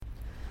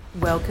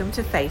Welcome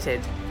to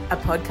Fated, a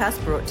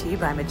podcast brought to you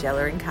by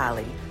Magella and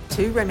Carly,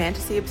 two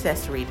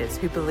romantasy-obsessed readers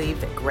who believe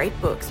that great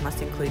books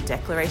must include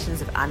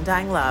declarations of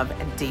undying love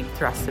and deep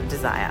thrusts of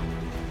desire.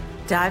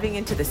 Diving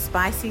into the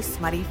spicy,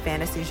 smutty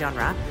fantasy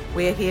genre,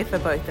 we are here for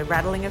both the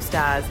rattling of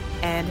stars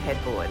and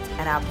headboards,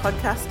 and our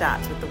podcast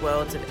starts with the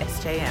worlds of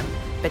SJM,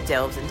 but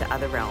delves into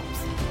other realms.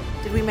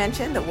 Did we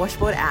mention that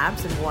washboard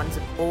abs and wands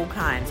of all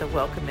kinds are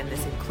welcome in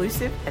this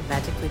inclusive and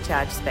magically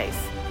charged space?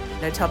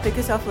 No topic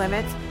is off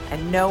limits,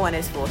 and no one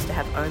is forced to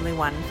have only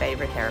one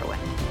favourite heroine.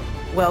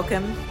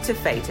 Welcome to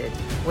Fated,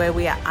 where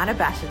we are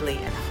unabashedly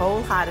and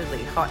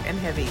wholeheartedly hot and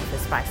heavy for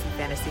spicy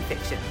fantasy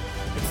fiction.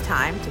 It's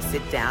time to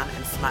sit down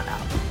and smut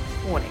up.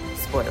 Warning,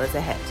 spoilers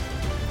ahead.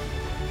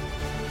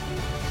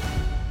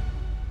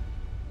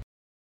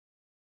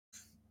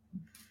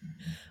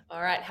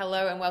 All right,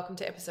 hello and welcome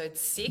to episode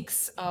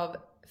 6 of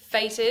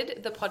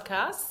Fated, the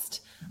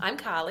podcast. I'm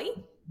Carly.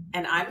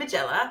 And I'm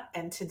Magella,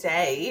 and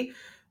today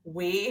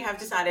we have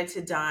decided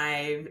to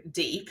dive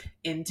deep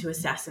into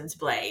Assassin's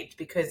Blade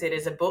because it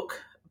is a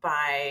book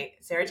by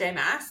Sarah J.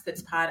 Maas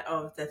that's part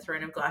of the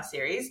Throne of Glass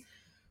series,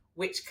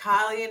 which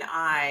Carly and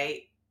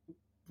I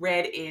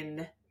read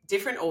in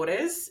different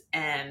orders,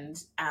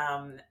 and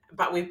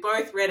but we've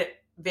both read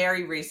it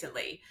very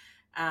recently.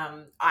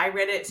 I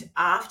read it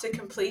after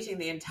completing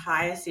the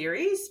entire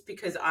series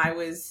because I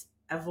was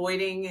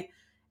avoiding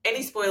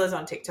any spoilers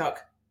on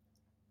TikTok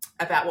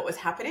about what was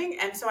happening,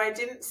 and so I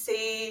didn't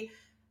see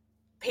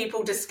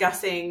people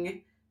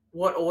discussing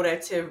what order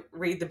to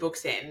read the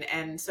books in.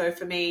 And so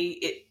for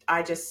me,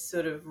 I just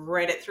sort of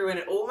read it through, and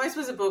it almost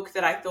was a book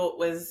that I thought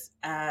was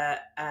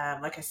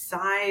like a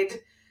side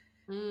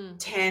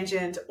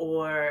tangent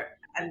or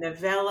a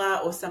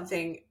novella or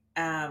something.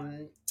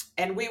 And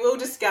we will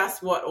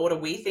discuss what order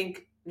we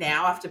think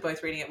now, after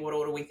both reading it, what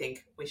order we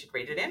think we should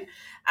read it in.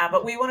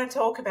 But we want to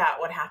talk about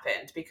what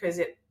happened because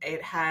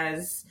it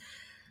has,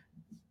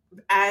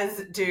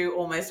 as do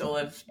almost all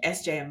of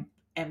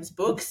SJM's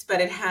books, but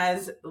it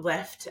has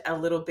left a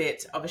little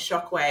bit of a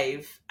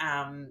shockwave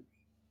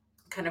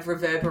kind of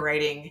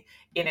reverberating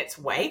in its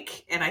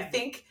wake. And I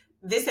think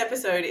this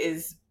episode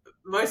is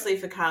mostly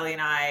for Carly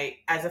and I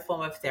as a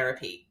form of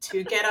therapy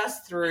to get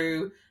us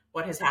through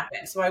what has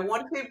happened. So I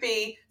want to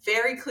be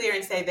very clear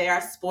and say there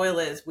are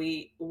spoilers.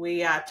 We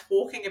are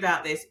talking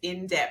about this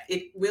in depth.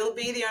 It will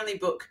be the only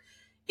book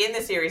in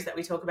the series that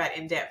we talk about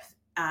in depth.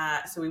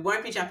 So we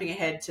won't be jumping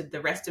ahead to the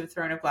rest of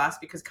Throne of Glass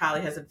because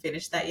Carly hasn't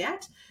finished that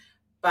yet.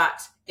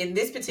 But in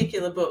this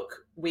particular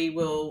book, we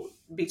will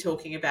be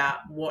talking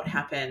about what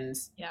happened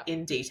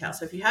in detail.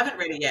 So if you haven't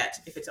read it yet,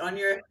 if it's on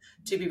your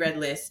to-be-read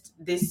list,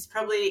 this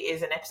probably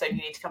is an episode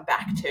you need to come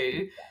back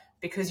to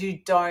because you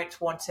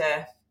don't want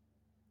to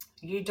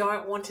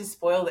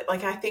spoil it.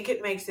 Like, I think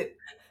it makes it,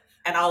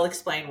 and I'll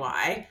explain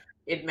why,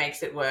 it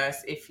makes it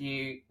worse if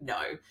you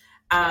know.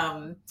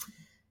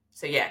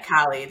 So yeah,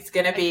 Carly, I think it's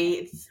going to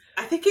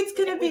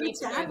be a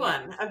sad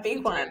one, a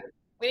big one.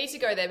 We need to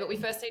go there, but we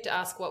first need to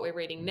ask what we're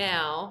reading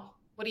now.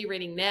 What are you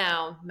reading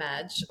now,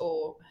 Madge,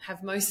 or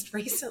have most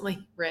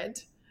recently read?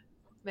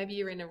 Maybe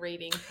you're in a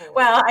reading pause.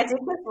 Well, I did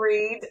just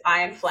read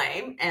Iron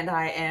Flame, and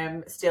I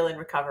am still in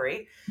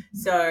recovery.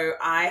 So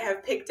I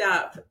have picked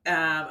up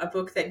a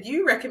book that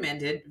you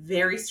recommended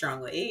very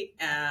strongly,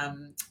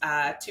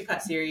 a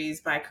two-part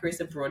series by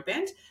Carissa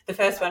Broadbent, the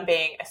first one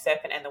being A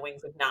Serpent and the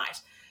Wings of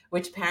Night,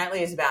 which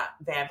apparently is about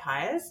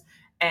vampires,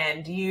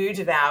 and you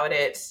devoured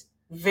it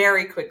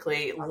very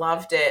quickly,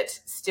 loved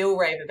it, still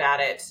rave about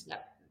it.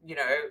 Yep. You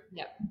know.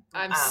 Yep.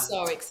 I'm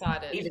so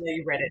excited. Even though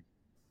you read it.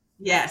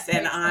 Yes,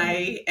 and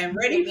I am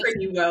ready for a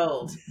new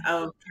world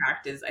of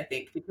characters, I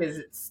think,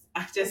 because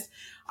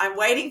I'm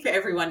waiting for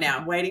everyone now.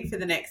 I'm waiting for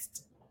the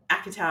next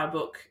Akatar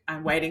book.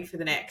 I'm waiting for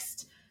the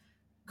next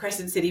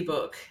Crescent City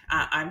book.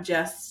 And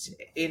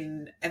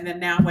then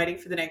now I'm waiting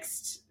for the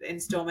next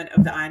installment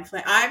of the Iron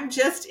Flame. I'm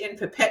just in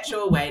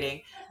perpetual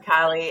waiting,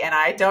 Carly, and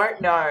I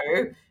don't know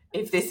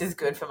if this is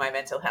good for my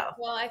mental health.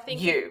 Well, I think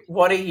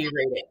what are you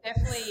reading?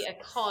 Definitely a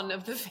con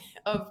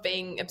of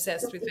being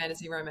obsessed with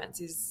fantasy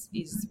romance is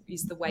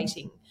the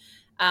waiting.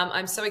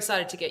 I'm so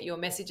excited to get your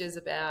messages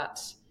about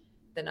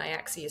the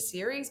Nyaxia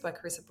series by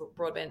Carissa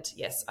Broadbent.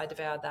 Yes, I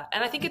devoured that,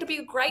 and I think it'll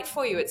be great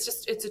for you. It's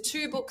a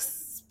 2-book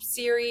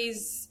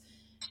series,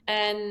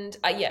 and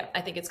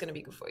I think it's going to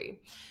be good for you.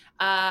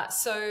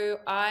 So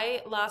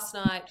I last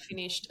night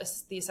finished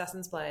the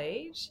Assassin's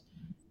Blade.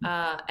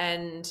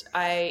 And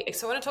I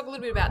want to talk a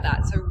little bit about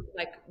that. So,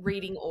 like,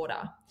 reading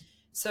order.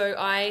 So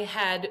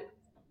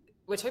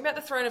we're talking about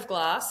the Throne of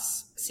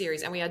Glass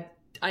series, and I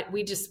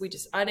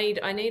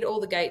need all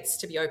the gates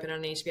to be open, and I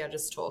need to be able to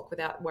just talk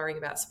without worrying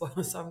about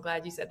spoilers. So I'm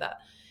glad you said that.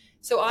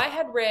 So I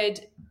had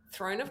read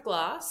Throne of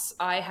Glass.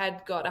 I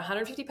had got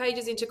 150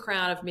 pages into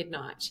Crown of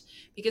Midnight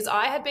because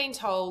I had been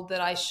told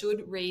that I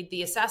should read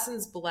the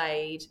Assassin's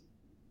Blade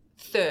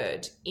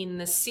third in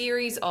the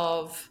series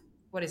of,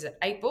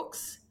 8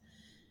 books?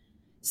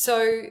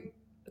 So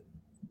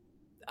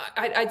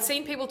I'd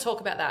seen people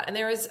talk about that, and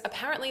there is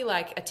apparently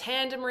like a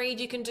tandem read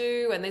you can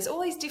do, and there's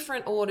all these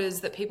different orders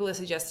that people are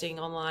suggesting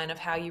online of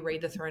how you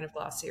read the Throne of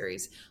Glass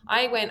series.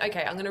 I went,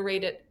 okay, I'm going to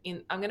read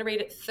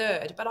it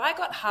third, but I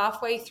got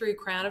halfway through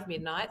Crown of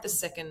Midnight, the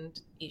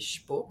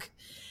second-ish book,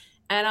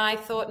 and I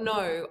thought,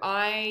 no,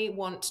 I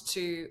want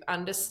to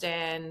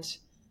understand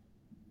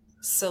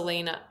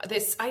Selena.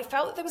 I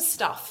felt that there was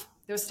stuff.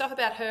 There was stuff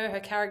about her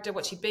character,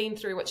 what she'd been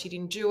through, what she'd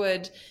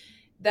endured,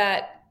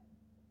 that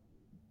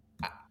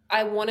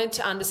I wanted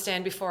to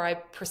understand before I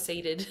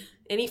proceeded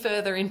any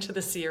further into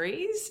the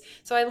series.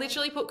 So I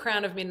literally put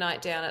Crown of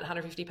Midnight down at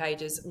 150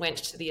 pages, went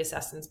to the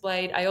Assassin's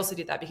Blade. I also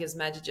did that because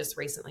Madge just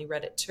recently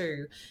read it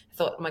too. I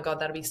thought, oh my God,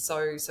 that'll be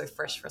so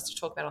fresh for us to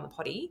talk about on the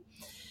potty.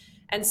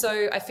 And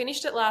so I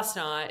finished it last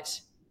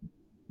night.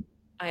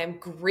 I am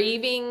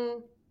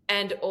grieving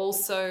and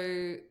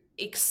also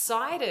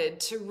excited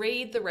to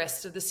read the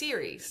rest of the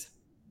series.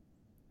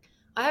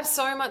 I have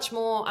so much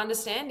more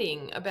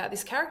understanding about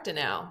this character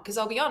now, because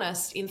I'll be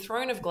honest, in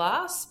Throne of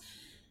Glass,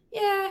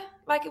 yeah,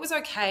 like it was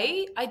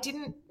okay. I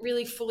didn't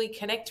really fully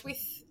connect with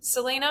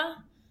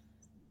Selena.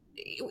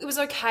 It was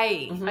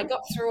okay. Mhm. I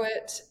got through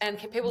it, and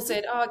people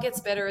said, oh, it gets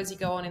better as you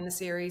go on in the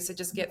series, so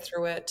just get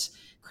through it.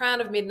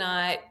 Crown of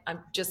Midnight, I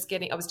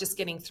was just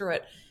getting through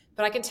it.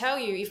 But I can tell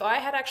you, if I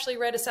had actually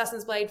read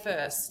Assassin's Blade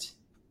first,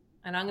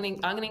 and I'm going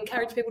to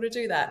encourage people to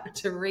do that,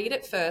 to read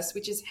it first,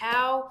 which is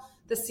how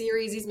the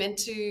series is meant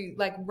to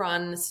like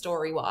run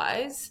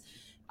story-wise,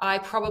 I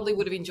probably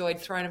would have enjoyed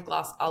Throne of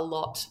Glass a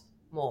lot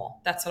more.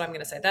 That's what I'm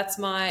going to say. That's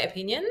my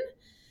opinion.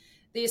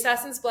 The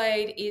Assassin's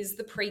Blade is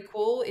the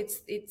prequel.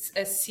 It's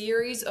a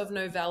series of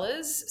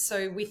novellas.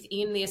 So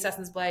within the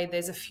Assassin's Blade,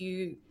 there's a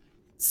few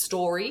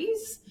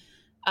stories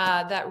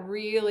that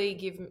really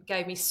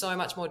gave me so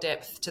much more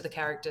depth to the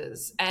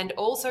characters, and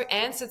also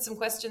answered some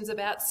questions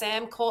about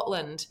Sam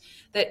Cortland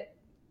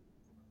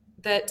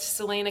that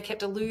Selena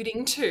kept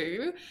alluding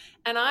to,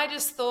 and I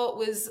just thought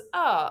was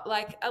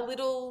like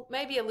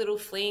maybe a little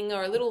fling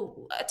or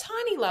a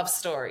tiny love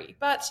story,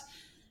 but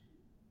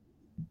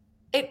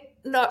it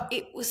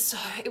was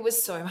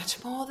so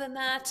much more than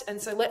that.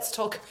 And so let's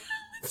talk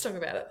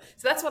about it.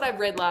 So that's what I've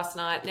read last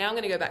night. Now I'm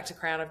going to go back to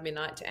Crown of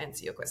Midnight to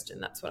answer your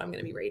question. That's what I'm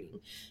going to be reading.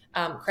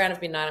 Crown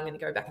of Midnight I'm going to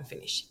go back and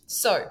finish.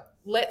 So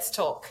let's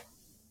talk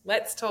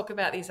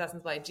about the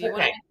Assassin's Blade. Do you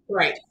want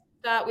to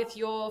start with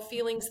your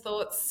feelings,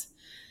 thoughts,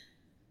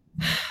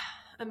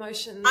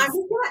 emotions? I'm just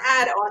going to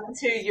add on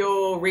to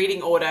your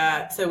reading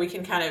order so we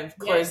can kind of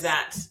close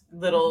that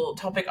little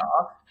topic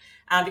off,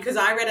 because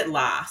I read it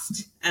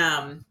last,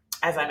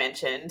 as I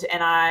mentioned,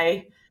 and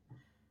I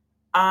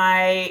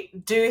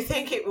do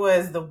think it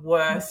was the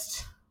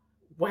worst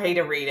way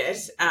to read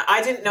it.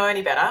 I didn't know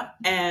any better,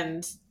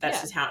 and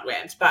that's just how it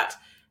went. But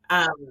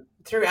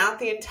throughout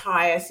the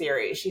entire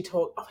series, she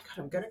talked. Oh my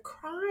God, I'm going to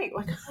cry!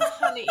 Like,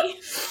 honey,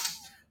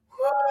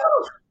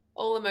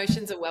 all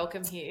emotions are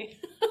welcome here.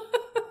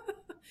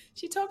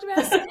 She talked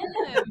about Sam.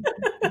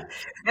 Oh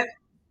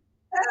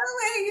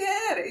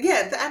my God!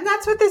 Yeah, and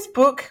that's what this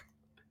book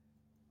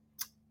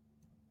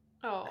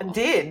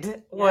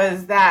did.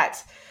 Was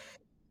that?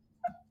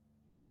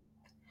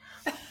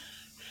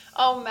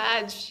 Oh,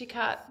 Madge, she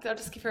can't. I'll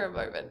just give her a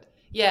moment.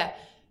 Yeah,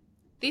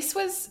 this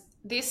was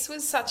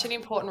such an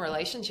important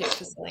relationship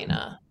for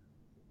Selena.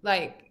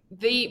 Like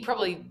the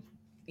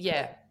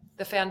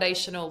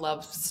foundational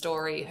love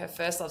story, her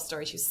first love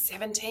story. She was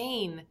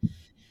 17.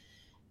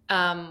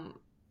 Madge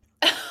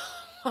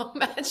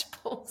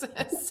pulls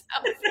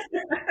herself.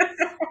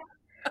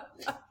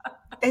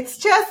 It's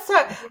just so.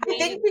 I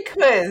think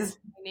because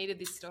we needed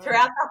this story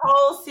throughout the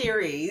whole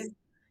series.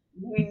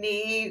 You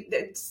need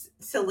that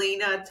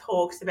Selena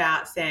talks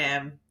about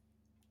Sam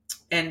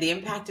and the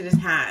impact it has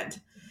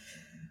had,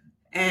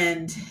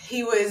 and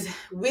he was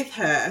with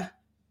her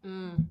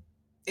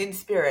in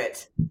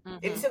spirit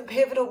in some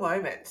pivotal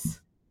moments.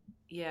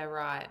 Yeah,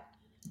 right.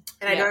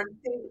 And I don't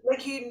think,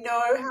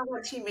 how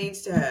much he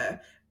means to her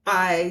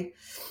by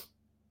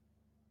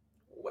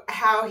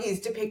how he's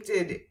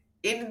depicted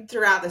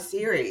throughout the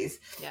series.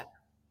 Yeah.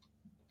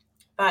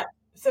 But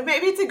so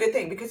maybe it's a good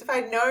thing, because if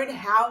I'd known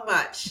how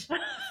much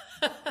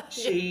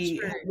she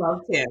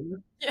loved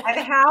him and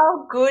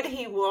how good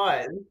he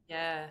was,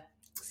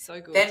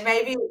 so good, then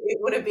maybe it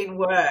would have been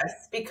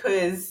worse,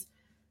 because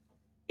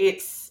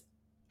it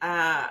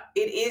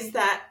is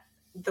that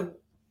the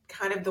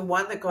kind of the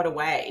one that got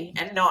away,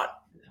 and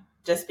not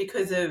just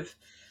because of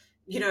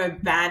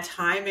bad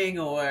timing,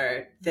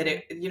 or that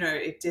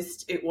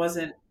it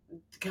wasn't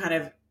kind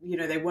of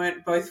they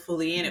weren't both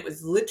fully in. It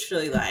was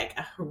literally like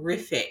a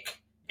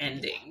horrific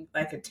ending,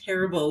 like a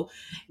terrible,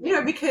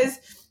 because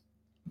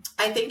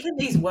I think in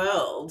these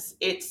worlds,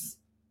 it's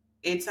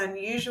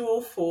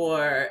unusual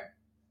for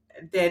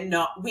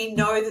we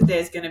know that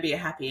there's going to be a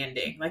happy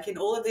ending. Like in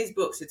all of these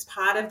books, it's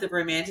part of the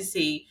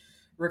romantasy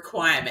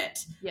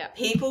requirement. Yeah.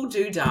 People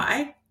do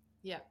die.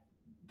 Yeah.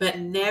 But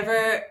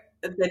never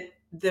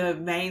the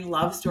main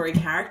love story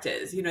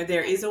characters.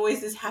 There is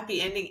always this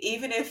happy ending,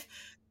 even if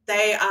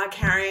they are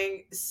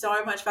carrying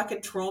so much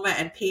fucking trauma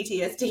and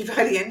PTSD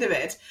by the end of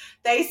it,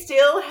 they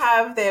still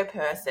have their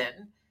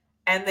person,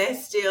 and they're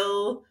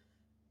still,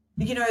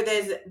 you know,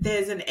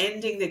 there's an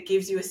ending that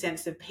gives you a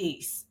sense of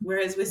peace.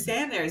 Whereas with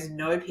Sam, there is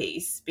no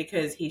peace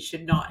because he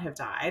should not have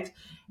died.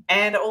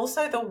 And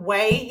also the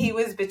way he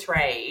was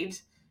betrayed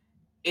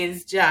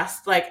is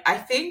just like, I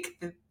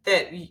think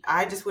that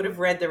I just would have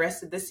read the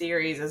rest of the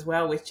series as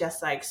well with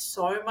just like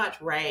so much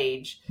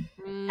rage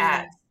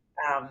at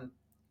um,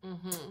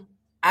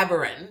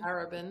 Aberon,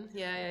 Arabin.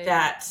 Yeah.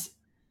 that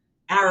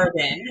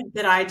Arabin,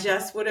 that I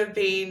just would have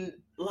been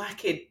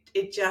like,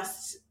 it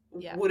just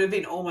would have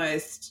been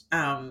almost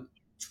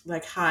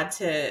like hard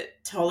to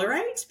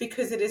tolerate,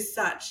 because it is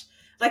such,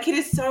 like, it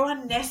is so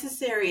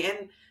unnecessary,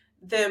 and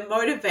the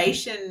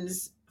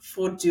motivations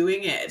for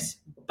doing it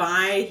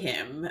by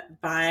him,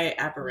 by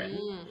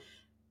Aberon,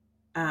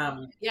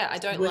 I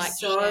don't were like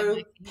so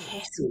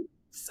petty.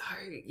 So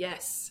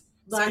yes,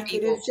 Like, so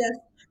it is just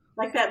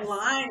like, that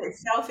line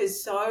itself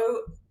is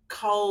so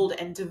cold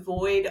and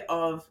devoid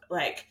of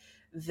like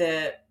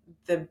the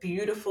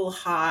beautiful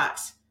heart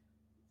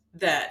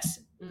that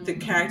the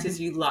characters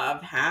you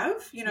love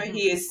have. You know,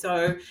 he is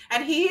so,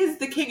 and he is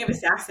the king of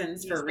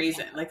assassins for a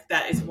reason. Like,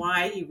 that is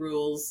why he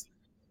rules,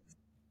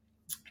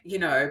 you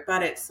know.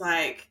 But it's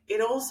like,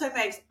 it also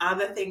makes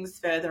other things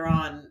further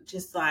on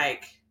just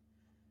like,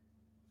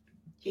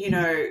 you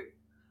know,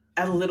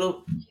 a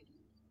little,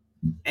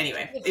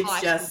 anyway,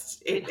 it's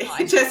just, it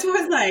just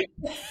was like,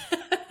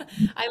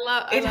 I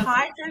love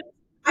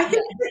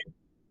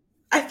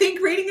I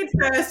think reading it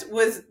first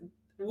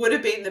would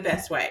have been the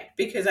best way,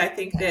 because I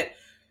think that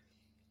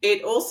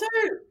it also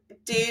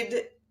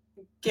did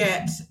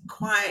get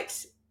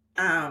quite,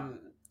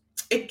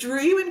 it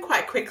drew you in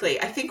quite quickly.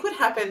 I think what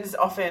happens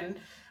often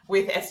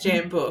with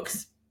SJM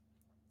books,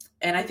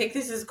 and I think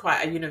this is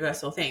quite a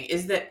universal thing,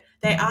 is that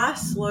they are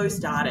slow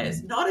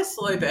starters, not a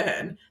slow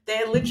burn.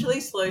 They're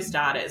literally slow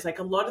starters. Like,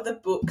 a lot of the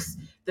books,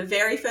 the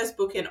very first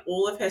book in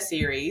all of her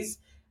series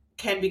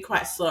can be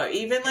quite slow.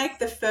 Even like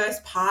the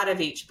first part of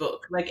each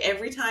book. Like,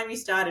 every time you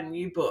start a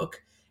new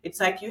book, it's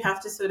like you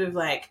have to sort of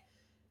like,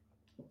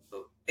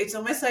 it's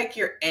almost like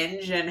your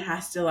engine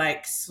has to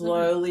like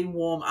slowly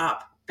warm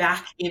up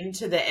back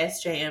into the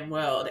SJM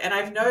world. And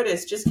I've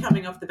noticed, just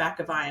coming off the back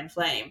of Iron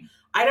Flame,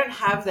 I don't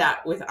have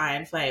that with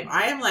Iron Flame.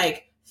 I am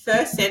like,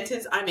 first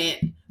sentence, I'm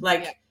in.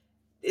 Like,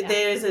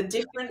 there's a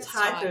different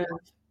type of,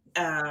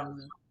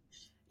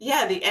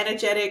 the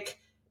energetic,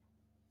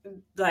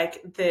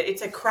 like,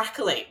 it's a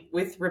crackling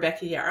with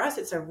Rebecca Yarros.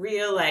 It's a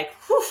real like,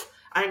 whew,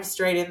 I'm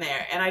straight in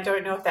there. And I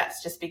don't know if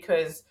that's just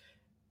because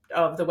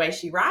of the way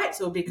she writes,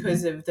 or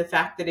because of the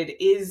fact that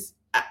it is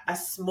a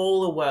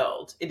smaller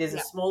world. It is a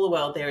smaller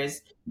world.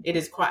 It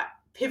is quite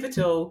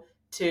pivotal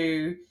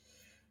to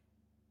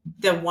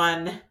the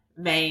one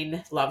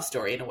main love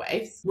story in a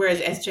way. Whereas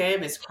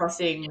SJM is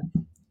crossing,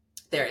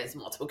 there is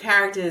multiple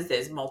characters,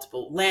 there's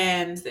multiple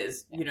lands,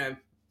 there's, you know,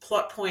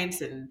 plot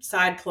points and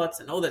side plots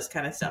and all this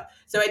kind of stuff.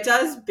 So it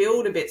does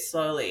build a bit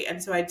slowly.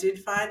 And so I did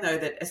find, though,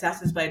 that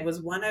Assassin's Blade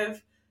was one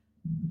of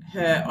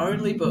her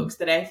only books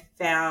that I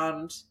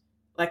found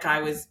like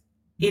I was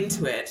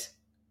into it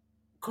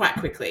quite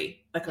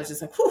quickly. Like, I was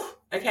just like, whew,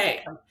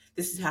 okay,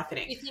 this is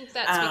happening. Do you think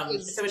that's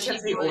because so in terms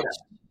of the order,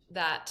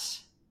 that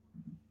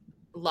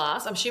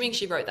last, I'm assuming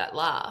she wrote that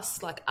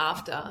last, like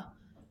after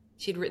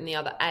she'd written the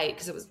other 8,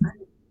 because it was,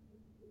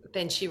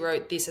 then she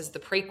wrote this as the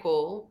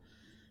prequel,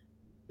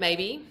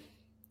 maybe.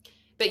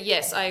 But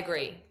yes, I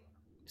agree.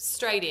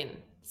 Straight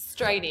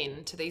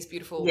in to these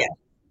beautiful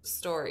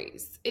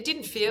stories. It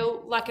didn't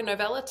feel like a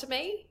novella to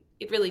me.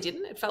 It really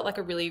didn't. It felt like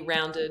a really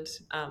rounded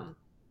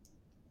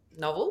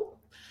novel.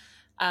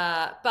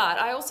 But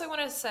I also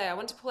want to say, I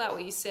want to pull out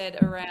what you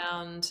said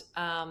around,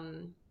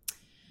 one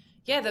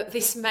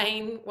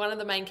of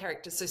the main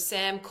characters, so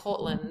Sam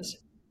Cortland,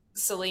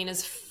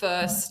 Selena's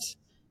first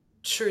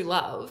true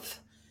love.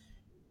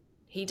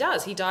 He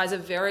dies a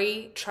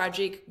very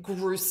tragic,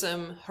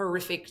 gruesome,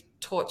 horrific,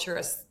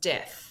 torturous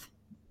death.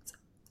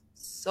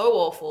 So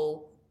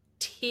awful.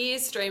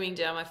 Tears streaming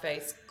down my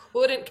face.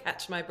 Couldn't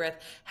catch my breath.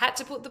 Had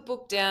to put the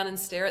book down and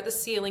stare at the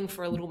ceiling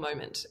for a little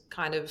moment,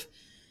 kind of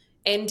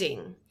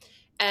ending.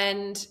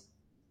 And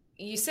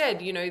you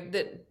said, you know,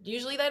 that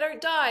usually they don't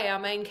die, our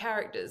main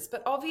characters,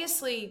 but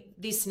obviously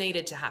this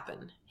needed to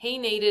happen. He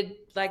needed,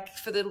 like,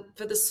 for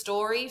the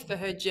story, for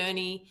her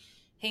journey,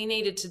 he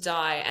needed to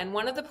die. And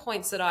one of the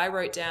points that I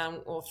wrote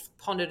down or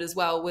pondered as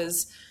well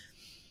was,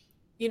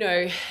 you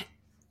know,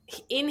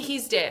 in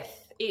his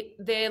death,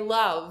 their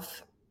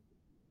love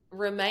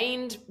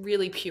remained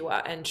really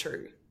pure and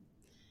true.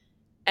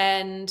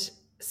 And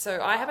so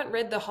I haven't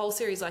read the whole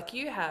series like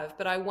you have,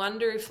 but I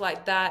wonder if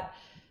like that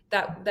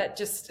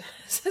just,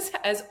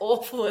 as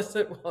awful as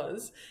it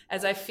was,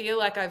 as I feel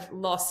like I've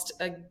lost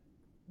a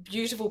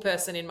beautiful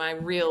person in my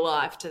real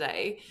life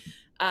today,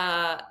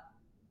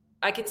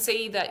 I could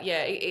see that,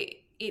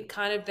 it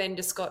kind of then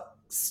just got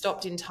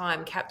stopped in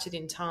time, captured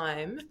in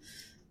time.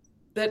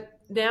 But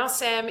now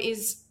Sam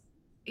is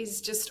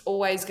just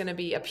always going to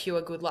be a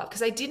pure good love, because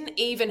they didn't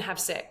even have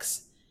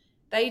sex.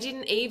 They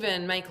didn't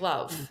even make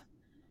love.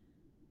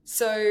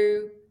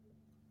 So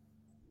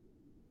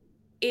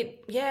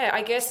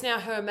I guess now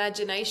her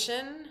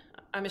imagination,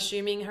 I'm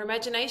assuming her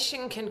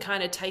imagination can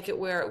kind of take it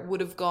where it would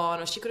have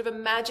gone, or she could have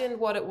imagined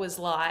what it was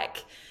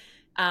like.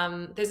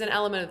 There's an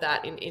element of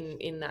that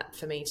in that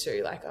for me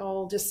too. Like,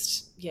 oh,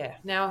 just, yeah,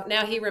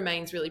 now he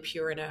remains really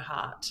pure in her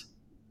heart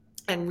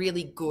and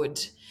really good.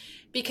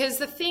 Because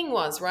the thing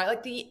was, right,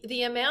 like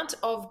the amount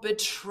of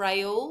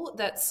betrayal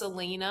that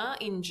Selena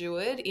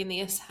endured in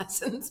the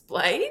Assassin's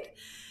Blade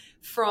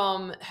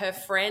from her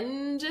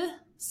friend,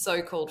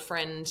 so-called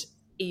friend,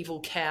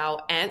 evil cow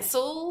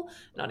Ansel,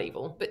 not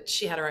evil, but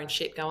she had her own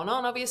shit going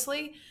on,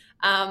 obviously.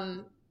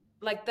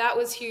 Like that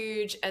was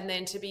huge. And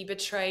then to be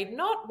betrayed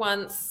not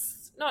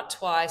once, not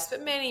twice,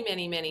 but many,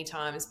 many, many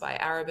times by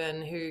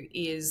Arabin, who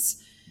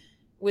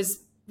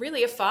was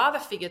really a father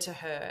figure to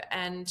her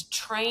and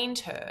trained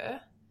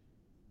her,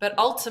 but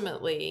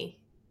ultimately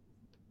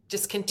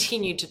just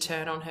continued to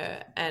turn on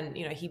her. And,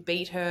 he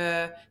beat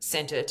her,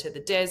 sent her to the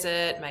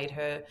desert, made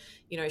her,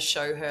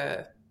 show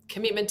her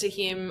commitment to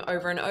him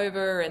over and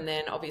over. And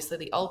then obviously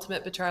the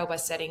ultimate betrayal by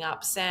setting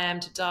up Sam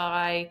to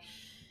die.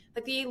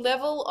 Like the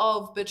level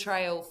of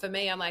betrayal for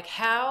me, I'm like,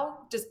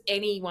 how does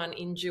anyone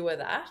endure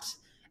that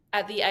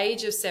at the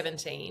age of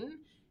 17?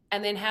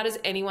 And then how does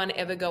anyone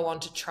ever go on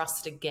to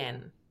trust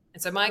again?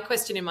 And so my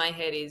question in my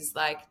head is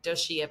like, does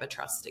she ever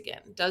trust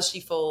again? Does she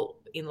fall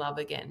in love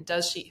again?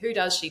 Who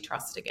does she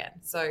trust again?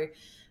 So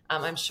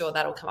I'm sure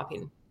that'll come up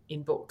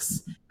in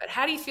books. But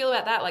how do you feel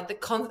about that? Like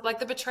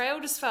the betrayal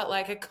just felt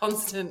like a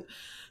constant,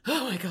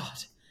 oh my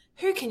God,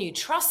 who can you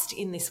trust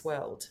in this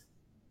world?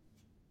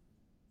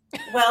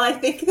 Well, I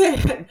think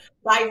that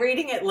by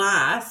reading it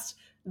last,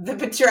 the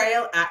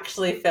betrayal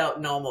actually felt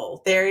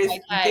normal. There is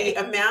the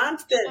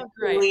amount that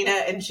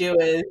Selena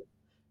endures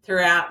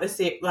throughout the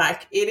series,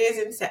 like it is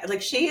insane.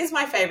 Like she is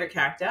my favorite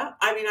character.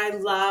 I mean, I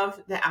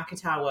love the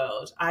Akatar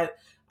world. I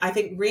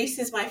think Reese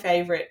is my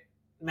favorite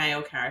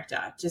male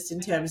character, just in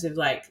terms of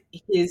like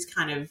his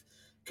kind of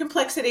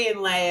complexity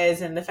and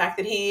layers, and the fact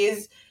that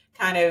he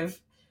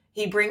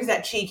brings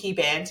that cheeky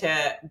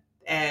banter,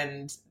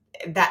 and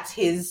that's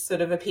his sort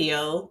of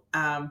appeal.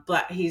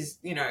 But he's,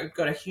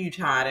 got a huge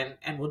heart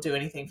and will do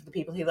anything for the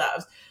people he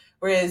loves.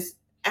 Whereas,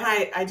 and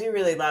I do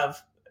really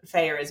love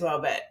Faya as well,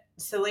 but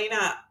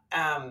Selena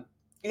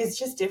is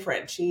just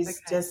different.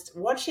 She's just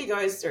what she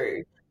goes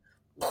through.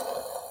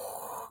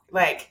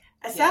 Like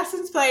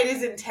Assassin's Blade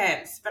is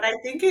intense, but I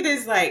think it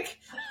is like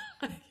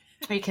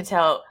you can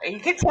tell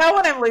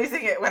when I'm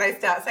losing it when I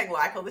start saying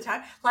like all the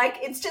time. Like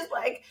it's just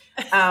like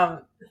by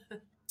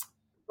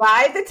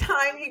the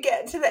time you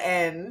get to the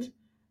end,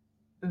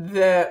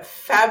 the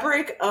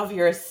fabric of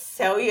your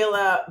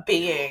cellular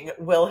being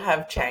will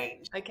have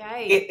changed.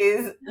 Okay. It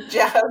is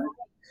just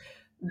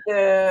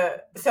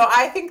so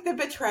I think the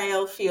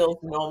betrayal feels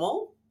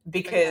normal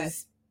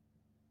because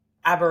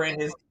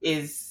Aberyn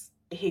is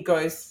he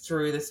goes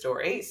through the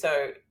story.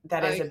 So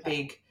that is a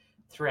big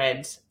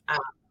thread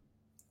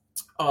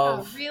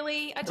of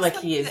really? I just like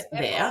he is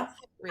there.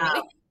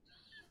 Really?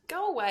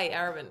 Go away,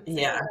 Arabin.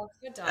 Yeah.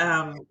 You're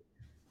done.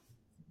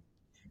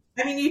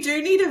 I mean, you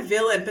do need a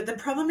villain, but the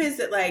problem is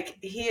that like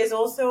he is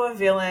also a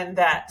villain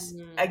that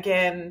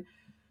again,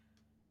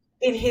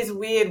 in his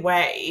weird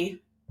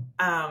way,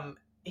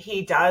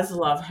 he does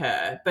love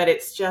her, but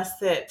it's just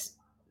that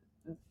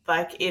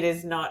like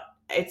it's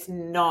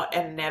not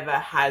and never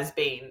has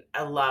been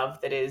a love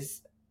that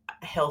is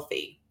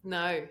healthy.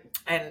 No.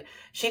 And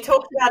she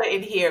talks about it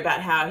in here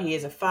about how he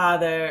is a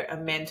father, a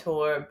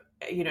mentor,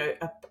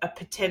 a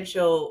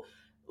potential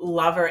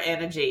lover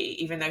energy,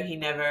 even though he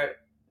never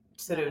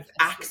sort of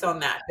acts on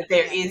that. But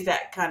there is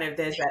that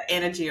there's that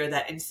energy or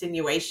that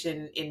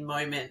insinuation in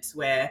moments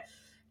where,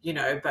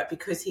 but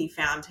because he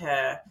found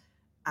her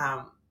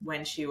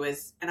when she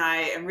was, and I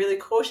am really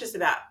cautious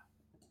about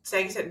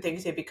saying certain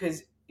things here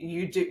because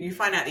you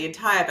find out the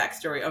entire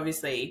backstory,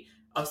 obviously,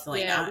 of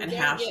Selena and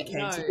how she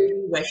came to be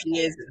where she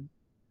is,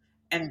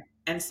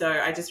 and so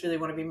I just really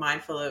want to be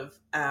mindful of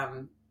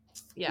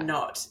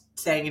not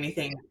saying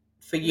anything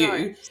for you.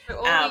 No.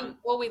 So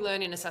all we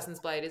learn in Assassin's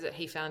Blade is that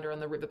he found her on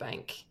the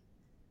riverbank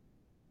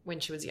when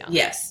she was young.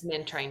 Yes. And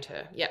then trained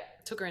her.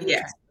 Yep. Took her in.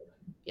 Yes.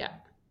 Yeah.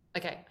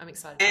 Okay. I'm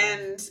excited.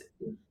 And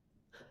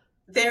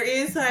there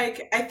is I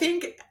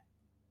think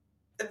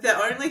the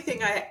only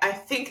thing I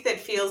think that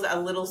feels a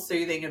little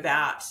soothing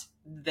about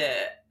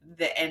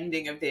the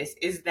ending of this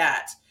is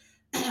that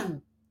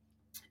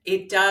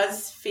it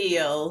does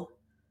feel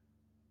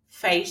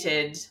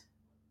fated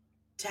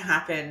to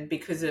happen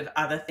because of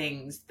other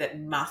things that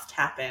must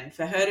happen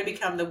for her to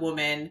become the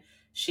woman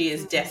she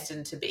is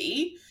destined to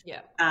be.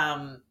 Yeah.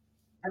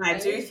 And I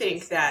do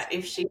think that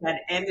if she had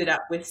ended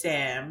up with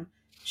Sam,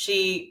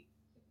 she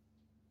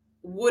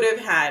would have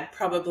had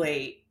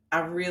probably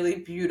a really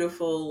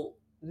beautiful,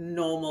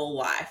 normal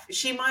life.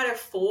 She might have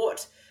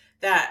fought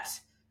that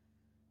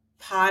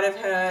part of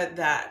her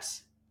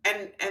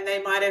and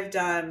they might have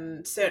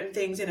done certain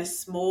things in a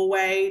small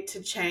way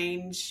to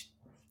change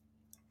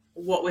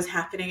what was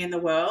happening in the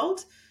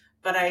world,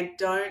 but I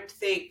don't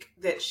think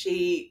that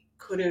she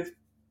could have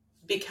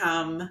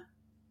become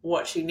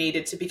what she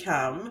needed to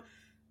become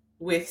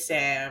with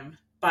Sam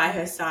by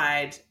her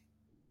side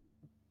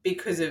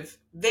because of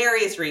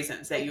various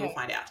reasons that you will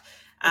find out.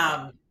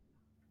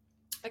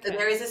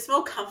 There is a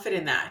small comfort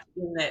in that,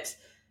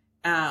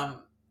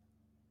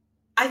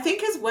 I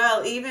think as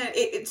well, even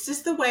it's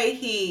just the way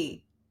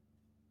he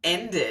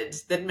ended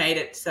that made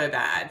it so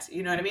bad.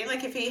 You know what I mean?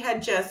 Like if he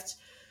had just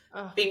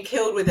been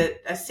killed with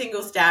a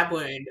single stab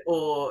wound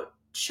or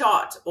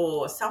shot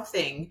or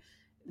something,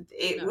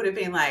 it would have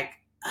been like,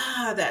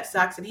 that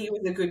sucks. And he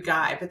was a good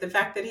guy. But the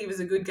fact that he was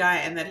a good guy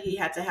and that he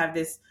had to have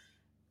this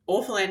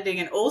awful ending,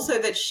 and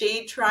also that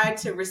she tried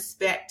to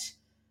respect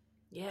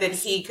that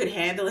he could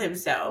handle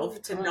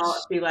himself, to not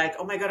be like,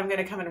 oh my God, I'm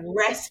going to come and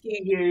rescue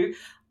you.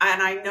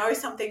 And I know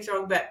something's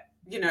wrong, but,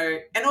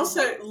 and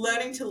also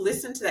learning to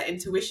listen to that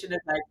intuition of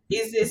like,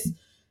 is this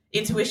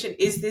intuition?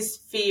 Is this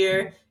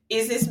fear?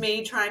 Is this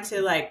me trying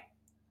to like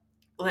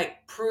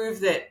prove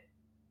that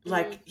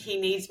like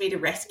he needs me to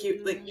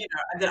rescue, like,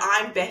 that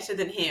I'm better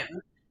than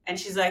him? And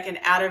she's like, and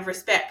out of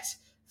respect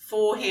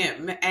for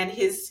him and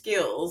his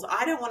skills,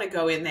 I don't want to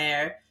go in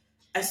there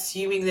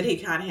assuming that he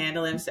can't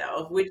handle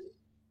himself, which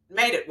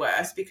made it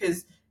worse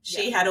because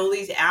she had all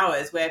these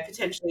hours where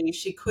potentially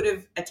she could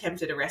have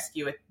attempted a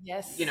rescue.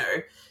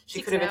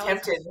 She could have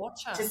attempted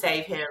to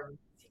save him.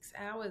 6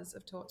 hours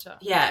of torture.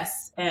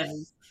 Yes.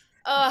 And,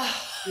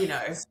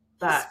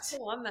 but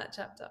still on that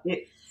chapter.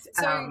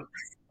 So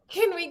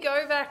can we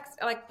go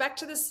back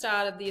to the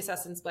start of the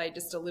Assassin's Blade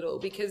just a little,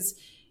 because,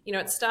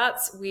 it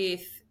starts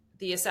with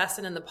the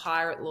assassin and the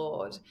pirate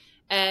lord.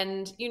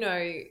 And,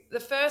 the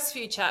first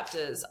few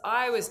chapters,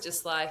 I was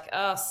just like,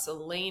 oh,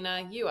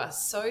 Selena, you are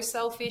so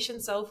selfish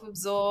and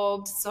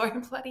self-absorbed, so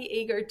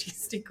bloody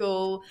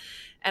egotistical.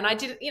 And I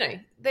did,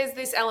 there's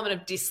this element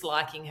of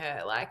disliking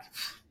her, like,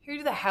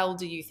 who the hell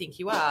do you think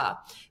you are?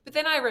 But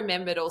then I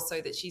remembered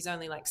also that she's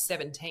only like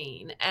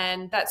 17,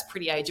 and that's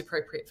pretty age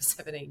appropriate for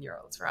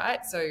 17-year-olds,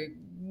 right? So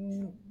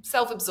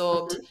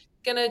self-absorbed,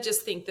 gonna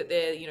just think that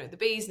they're, the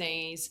bee's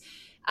knees.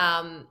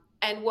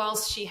 And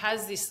whilst she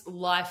has this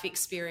life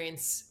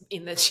experience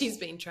in that she's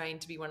been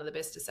trained to be one of the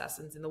best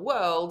assassins in the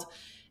world,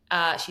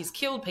 she's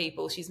killed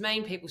people, she's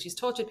maimed people, she's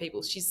tortured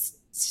people, she's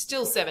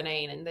still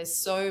 17, and there's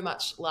so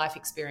much life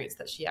experience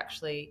that she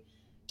actually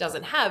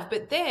doesn't have.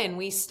 But then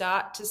we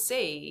start to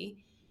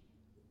see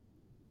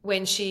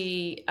when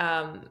she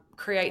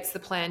creates the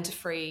plan to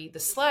free the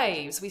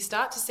slaves, we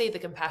start to see the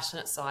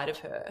compassionate side of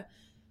her.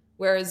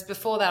 Whereas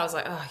before that, I was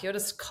like, oh, you're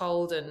just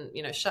cold and,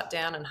 shut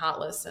down and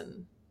heartless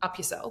and up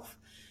yourself.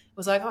 It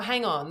was like, oh,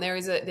 hang on, there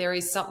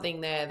is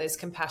something there. There's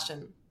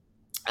compassion.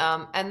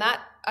 And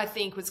that, I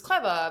think, was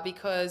clever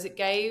because it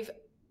gave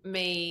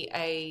me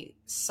a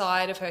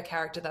side of her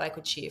character that I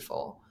could cheer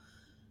for.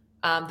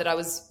 That I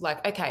was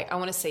like, okay, I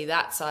want to see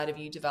that side of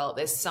you develop.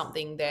 There's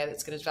something there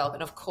that's going to develop.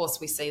 And of course,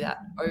 we see that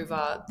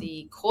over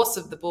the course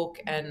of the book,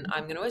 and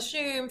I'm going to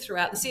assume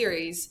throughout the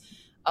series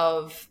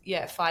of,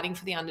 fighting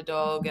for the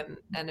underdog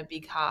and a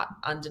big heart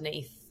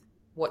underneath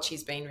what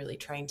she's been really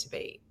trained to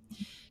be.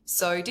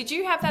 So did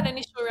you have that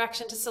initial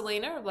reaction to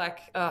Selena of like,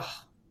 oh,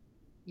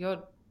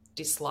 you're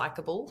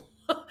dislikable?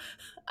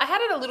 I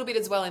had it a little bit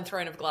as well in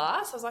Throne of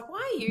Glass. I was like,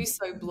 why are you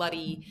so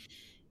bloody,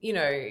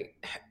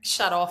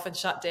 shut off and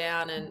shut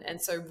down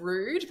and so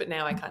rude? But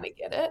now I kind of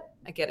get it.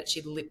 I get it.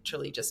 She'd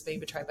literally just been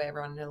betrayed by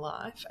everyone in her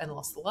life and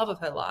lost the love of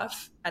her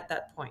life at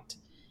that point.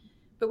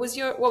 But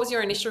what was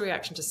your initial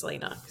reaction to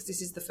Selena? Because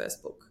this is the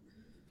first book.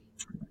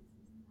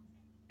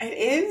 It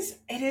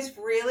is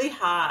really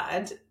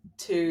hard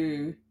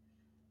to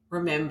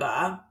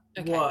remember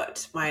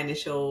what my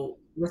initial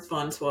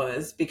response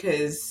was,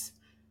 because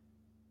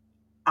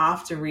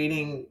after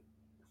reading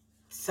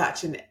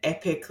such an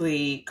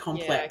epically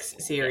complex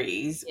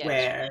series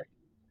where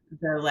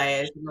the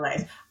layers and the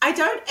layers, I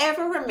don't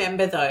ever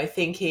remember though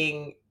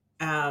thinking,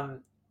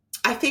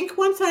 I think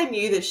once I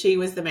knew that she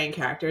was the main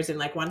character, as in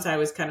like once I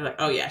was kind of like,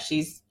 oh yeah,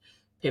 she's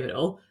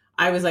pivotal,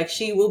 I was like,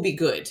 she will be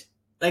good.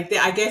 Like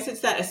I guess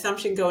it's that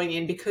assumption going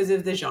in because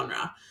of the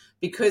genre,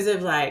 because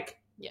of like,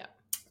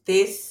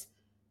 this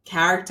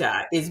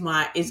character is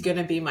going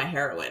to be my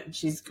heroine.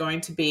 She's going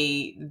to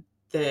be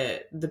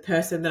the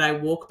person that I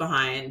walk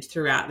behind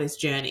throughout this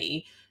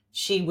journey.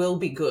 She will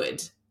be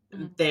good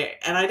there.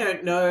 And I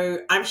don't know,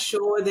 I'm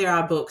sure there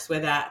are books where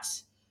that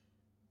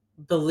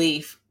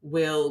belief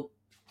will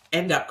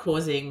end up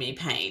causing me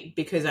pain,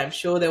 because I'm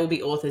sure there will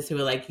be authors who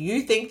are like,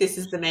 you think this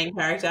is the main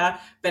character,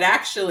 but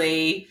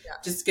actually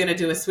just going to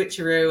do a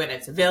switcheroo and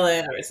it's a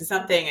villain or it's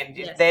something,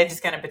 and they're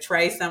just going to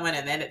betray someone,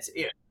 and then it's,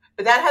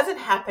 but that hasn't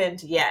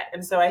happened yet.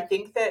 And so I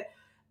think that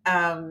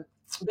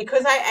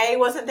because I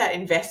wasn't that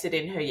invested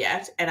in her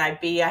yet, and I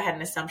had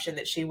an assumption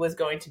that she was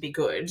going to be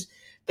good,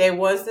 there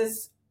was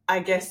this, I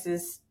guess,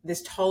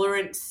 this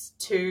tolerance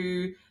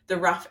to the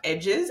rough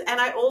edges. And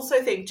I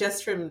also think,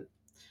 just from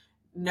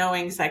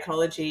knowing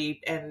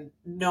psychology and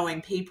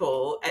knowing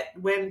people,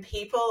 when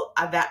people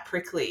are that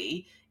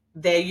prickly,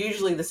 they're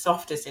usually the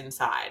softest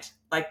inside.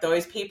 Like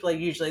those people are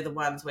usually the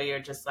ones where you're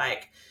just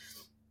like,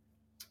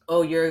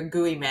 oh, you're a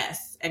gooey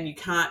mess, and you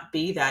can't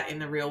be that in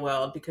the real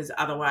world because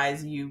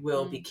otherwise you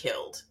will be Mm.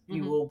 killed.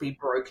 You Mm-hmm. will be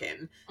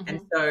broken. And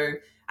Mm-hmm. so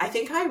I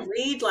think I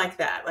read like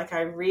that. Like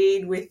I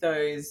read with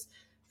those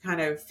kind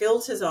of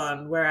filters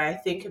on where I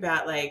think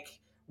about like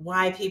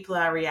why people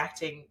are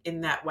reacting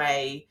in that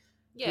way,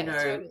 you Yeah, know,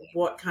 totally.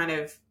 what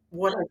has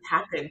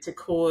happened to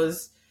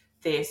cause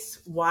this,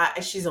 why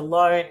she's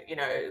alone, you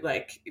know,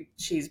 like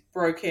she's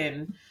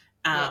broken.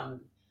 Yeah.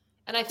 Um,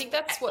 And I think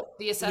that's what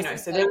the you know,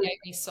 Assassin's so Blade there gave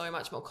me so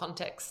much more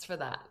context for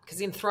that.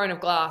 Because in Throne of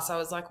Glass, I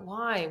was like,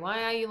 why?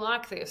 Why are you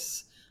like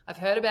this? I've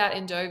heard about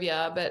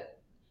Endovia, but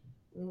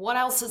what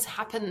else has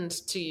happened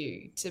to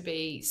you to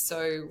be so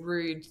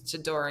rude to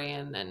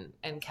Dorian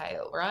and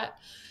Kale, right?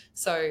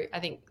 So I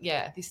think,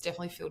 yeah, this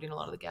definitely filled in a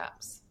lot of the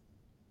gaps.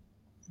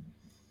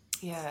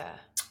 Yeah.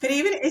 but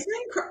even isn't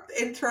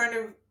in Throne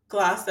of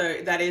Glass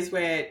though? That is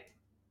where,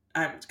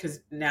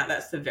 because now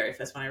that's the very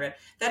first one I read.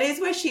 That is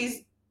where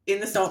she's in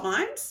the salt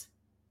mines.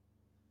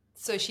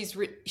 So she's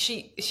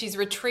retrieved. She's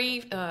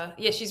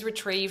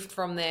retrieved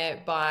from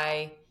there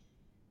by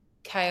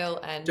Kale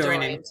and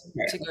Dorian and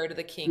Dorian to go to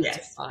the king to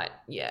yes, fight.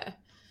 Yeah,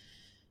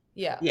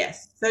 yeah,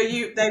 yes. So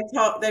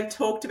they've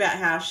talked about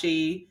how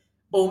she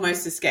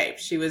almost escaped.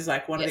 She was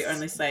like one of the yes.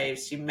 only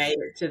slaves. She made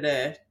it to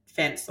the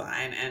fence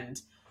line,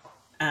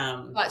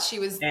 um But she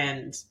was.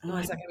 and Oh,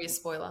 is that going to be a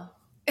spoiler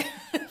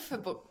for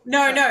book?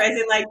 no, For, no, as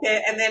in like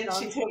and then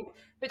she um, took,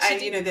 but she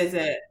and you did. know, there's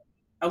a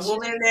She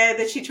woman did. there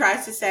that she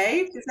tries to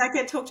save. Does that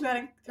get talked about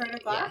in Throne of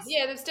Yeah, Glass?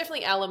 yeah. There's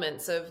definitely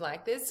elements of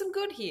like there's some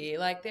good here.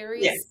 Like there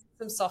Yeah. is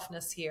some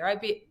softness here.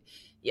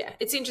 Yeah.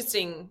 It's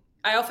interesting.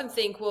 I often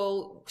think,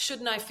 well,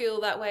 shouldn't I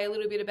feel that way a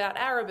little bit about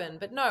Arabin?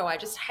 But no, I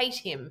just hate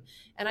him,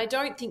 and I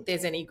don't think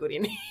there's any good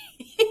in,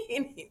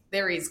 in him.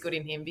 There is good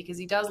in him because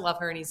he does love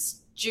her in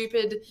his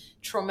stupid,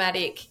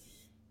 traumatic,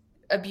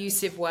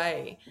 abusive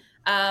way.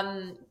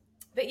 Um,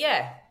 but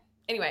yeah.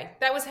 Anyway,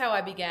 that was how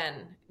I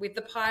began with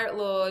the Pirate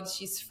Lord.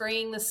 She's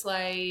freeing the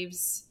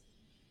slaves.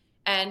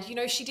 And,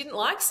 she didn't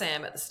like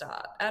Sam at the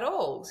start at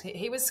all.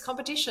 He was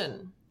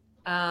competition.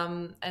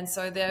 And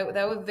so they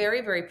were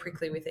very, very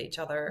prickly with each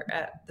other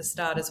at the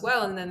start as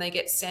well. And then they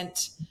get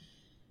sent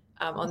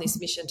on this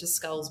mission to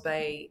Skulls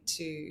Bay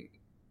to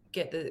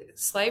get the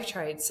slave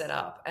trade set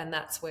up. And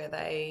that's where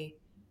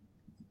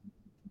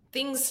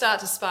things start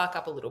to spark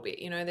up a little bit.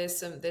 There's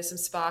some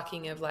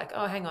sparking of like,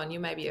 oh, hang on, you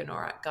may be an all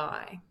right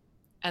guy.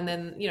 And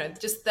then,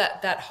 just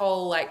that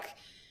whole like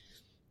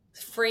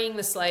freeing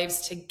the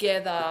slaves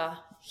together.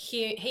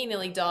 He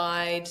nearly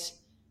died.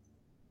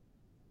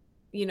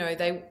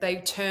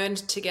 They turned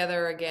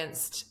together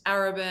against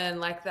Arabin,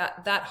 like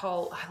that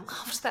whole. I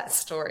loved that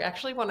story. I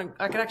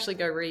could actually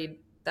go read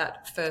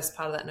that first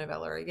part of that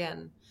novella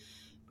again.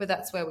 But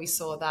that's where we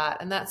saw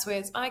that, and that's where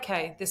it's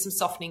okay. There's some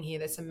softening here.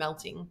 There's some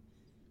melting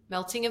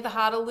of the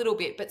heart a little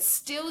bit, but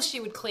still she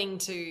would cling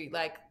to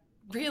like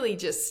really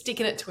just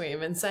sticking it to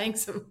him and saying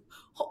some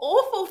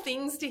awful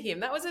things to him.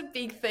 That was a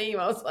big theme.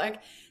 I was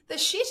like, the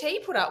shit he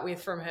put up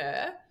with from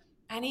her,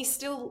 and he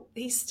still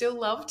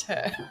loved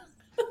her.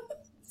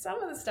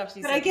 Some of the stuff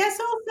she But I said. guess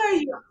also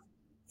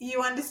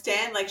you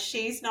understand, like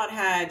she's not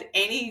had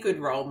any good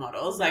role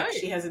models. No. Like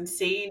she hasn't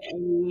seen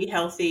any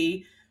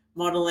healthy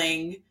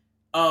modeling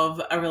of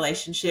a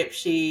relationship.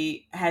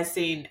 She has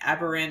seen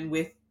Aberin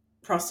with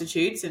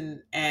prostitutes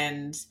and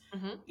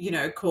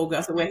Mm-hmm. call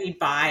girls where he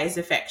buys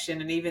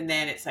affection, and even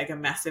then it's like a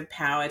massive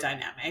power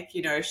dynamic.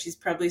 She's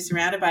probably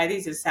surrounded by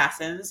these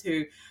assassins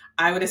who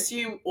I would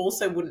assume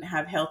also wouldn't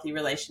have healthy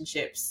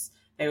relationships.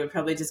 They would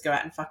probably just go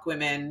out and fuck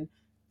women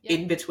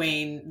in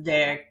between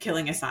their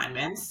killing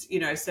assignments,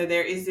 so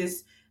there is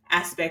this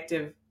aspect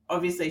of,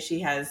 obviously she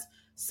has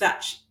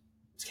such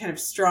kind of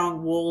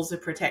strong walls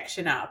of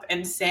protection up,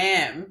 and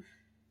Sam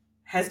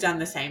has done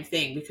the same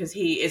thing because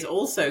he is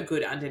also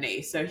good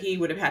underneath, so he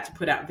would have had to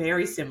put up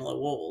very similar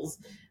walls.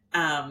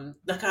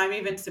 Like I'm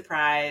even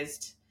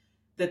surprised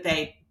that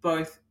they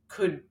both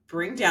could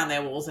bring down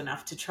their walls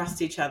enough to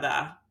trust each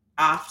other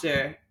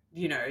after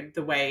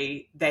the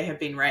way they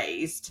have been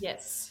raised.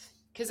 Yes,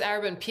 because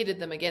Arabin pitted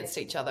them against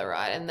each other,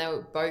 right? And they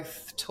were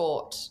both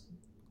taught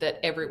that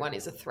everyone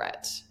is a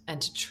threat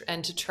and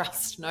to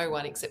trust no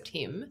one except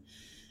him.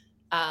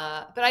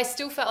 But I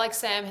still felt like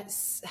Sam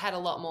had a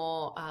lot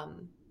more.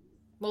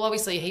 Well,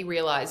 obviously he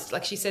realized,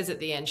 like she says at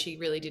the end, she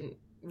really didn't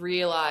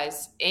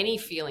realize any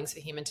feelings for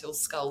him until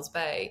Skulls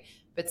Bay.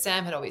 But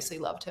Sam had obviously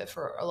loved her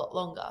for a lot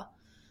longer.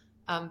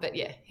 But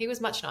yeah, he was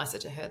much nicer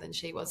to her than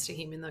she was to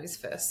him in those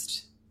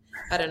first,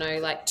 I don't know,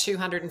 like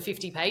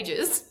 250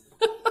 pages.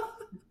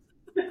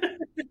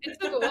 It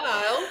took a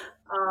while.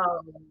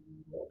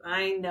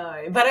 I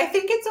know. But I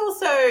think it's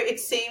also, it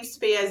seems to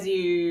be as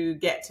you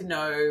get to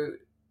know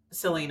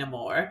Selena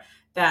more,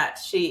 that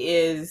she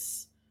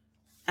is,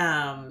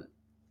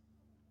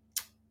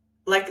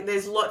 like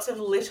there's lots of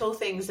little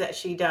things that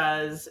she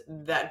does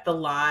that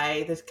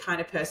belie the kind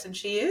of person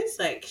she is.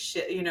 Like,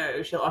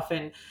 she'll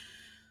often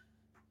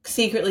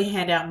secretly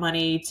hand out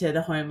money to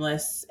the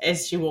homeless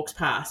as she walks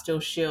past,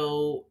 or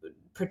she'll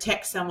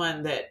protect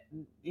someone that,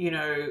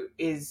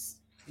 is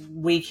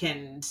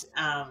weakened.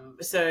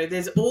 So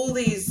there's all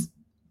these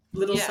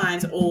little Yeah.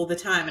 signs all the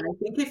time. And I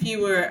think if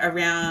you were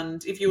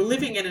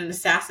living in an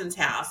assassin's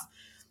house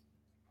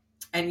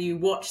and you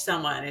watched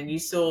someone and you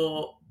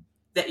saw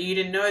that you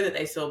didn't know that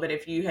they saw, but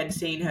if you had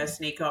seen her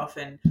sneak off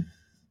and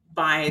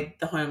buy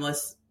the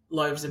homeless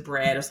loaves of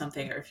bread or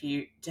something, or if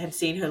you had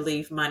seen her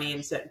leave money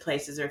in certain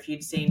places, or if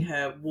you'd seen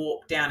her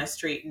walk down a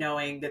street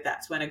knowing that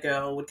that's when a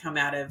girl would come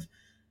out of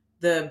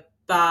the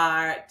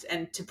bar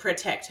and to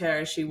protect her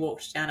as she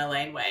walked down a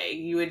laneway,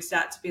 you would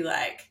start to be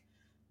like,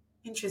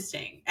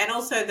 interesting. And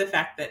also the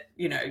fact that,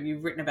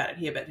 you've written about it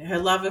here, but her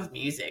love of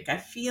music, I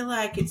feel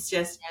like it's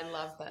just, I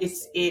love that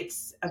it's scene.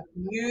 it's a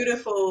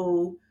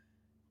beautiful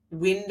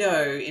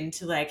window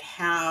into like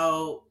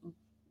how,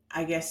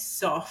 I guess,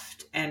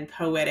 soft and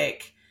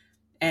poetic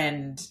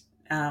and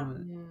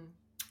Mm.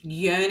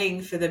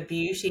 yearning for the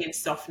beauty and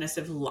softness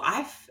of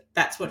life.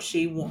 That's what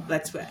she wants.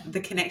 That's what the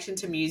connection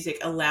to music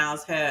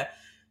allows her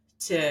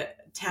to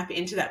tap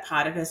into, that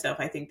part of herself.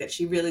 I think that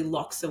she really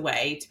locks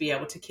away to be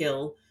able to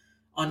kill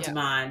on Yeah.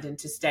 demand and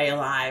to stay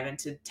alive and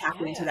to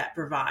tap into Yeah. that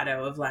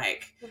bravado of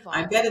like, I'm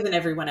Survival. better than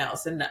everyone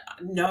else and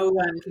no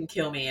one can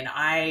kill me and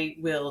I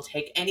will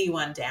take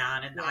anyone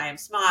down and Yeah. I am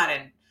smart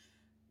and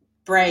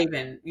brave.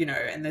 And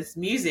and this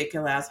music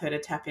allows her to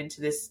tap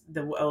into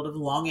the world of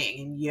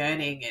longing and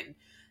yearning and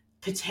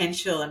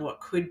potential and what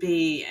could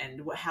be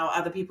and how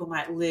other people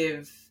might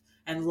live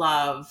and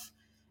love.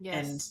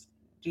 And Yes.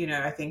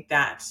 I think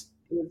that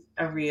is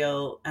a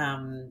real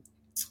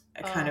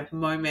a kind Oh, of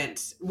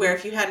moment where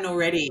if you hadn't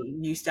already,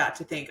 you start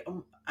to think,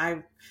 oh,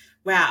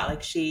 wow,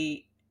 like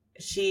she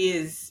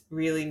is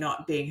really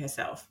not being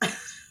herself for a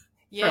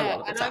yeah. lot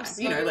of the And I'm time,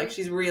 so, like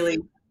she's really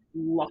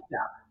locked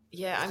up.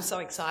 yeah, I'm so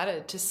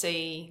excited to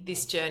see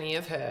this journey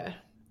of her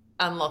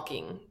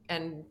unlocking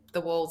and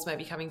the walls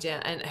maybe coming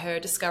down and her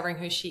discovering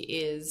who she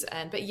is.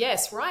 But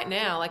yes, right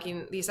now, like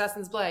in the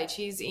Assassin's Blade,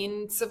 she's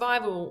in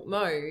survival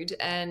mode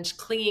and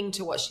clinging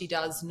to what she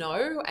does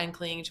know and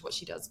clinging to what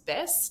she does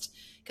best.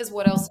 Because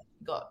what else has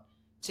she got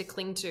to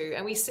cling to?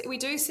 And we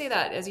do see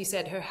that, as you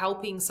said, her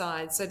helping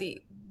side. So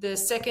the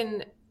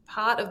second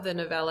part of the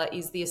novella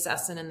is the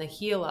assassin and the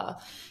healer,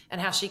 and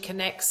how she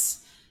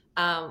connects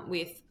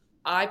with,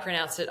 I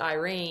pronounced it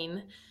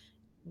Irene,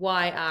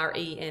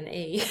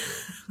 Yrene,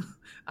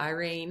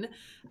 Irene,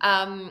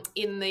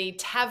 in the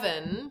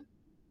tavern,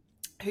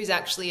 who's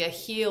actually a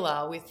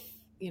healer with,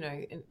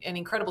 an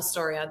incredible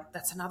story.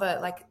 That's another,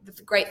 like,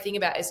 the great thing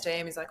about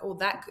SJM is like, oh,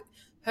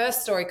 her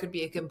story could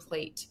be a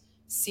complete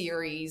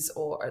series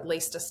or at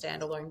least a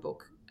standalone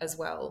book as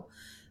well.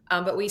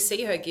 But we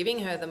see her giving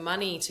her the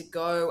money to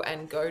go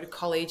to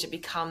college and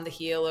become the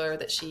healer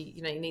that she,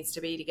 needs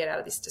to be to get out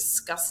of this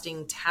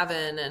disgusting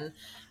tavern. And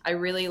I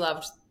really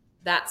loved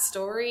that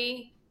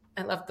story.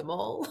 I loved them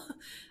all.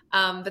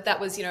 But that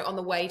was, on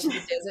the way to the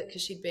desert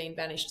because she'd been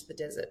banished to the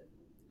desert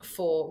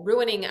for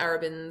ruining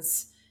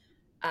Arabin's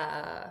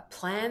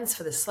plans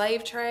for the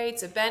slave trade.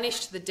 So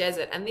banished to the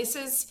desert. And this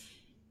is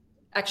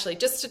actually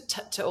just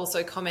to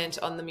also comment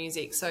on the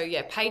music. So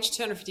yeah, page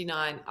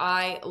 259.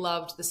 I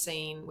loved the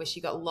scene where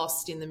she got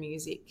lost in the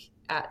music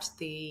at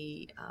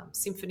the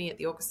symphony at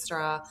the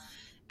orchestra,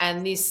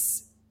 and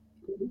this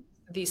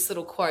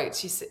little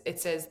quote.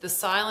 It says, "The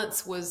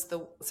silence was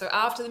the so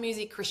after the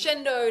music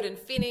crescendoed and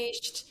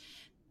finished."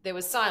 There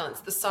was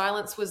silence. The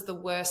silence was the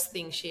worst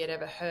thing she had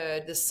ever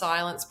heard. The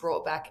silence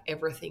brought back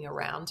everything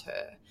around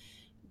her.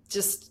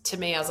 Just to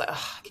me, I was like,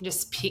 oh, I can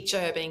just picture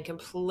her being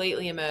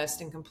completely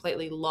immersed and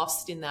completely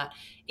lost in that.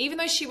 Even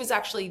though she was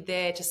actually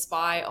there to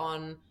spy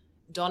on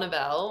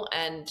Donovel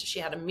and she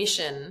had a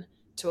mission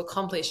to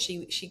accomplish,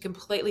 she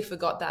completely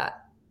forgot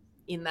that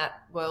in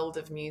that world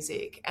of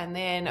music. And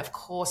then, of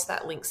course,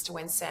 that links to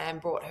when Sam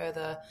brought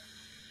her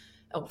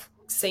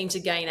seemed to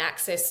gain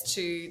access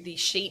to the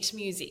sheet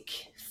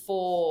music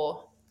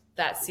for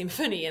that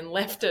symphony and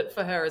left it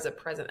for her as a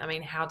present. I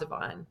mean, how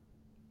divine.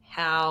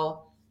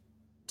 How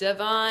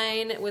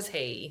divine was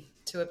he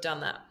to have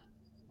done that.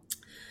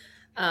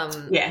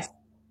 Yes,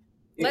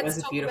 it Let's was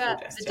a talk beautiful about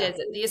the gesture.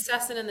 desert, the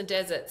assassin in the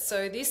desert.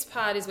 So this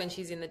part is when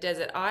she's in the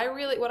desert.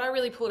 What I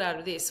really pulled out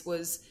of this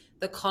was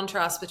the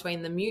contrast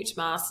between the mute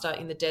master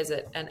in the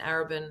desert and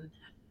Arabin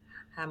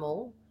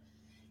Hamel,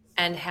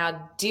 and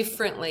how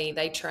differently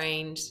they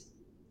trained,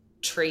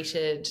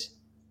 treated,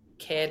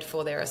 cared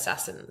for their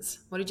assassins.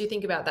 What did you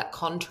think about that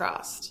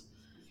contrast?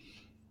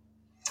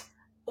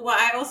 Well,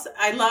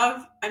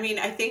 I mean,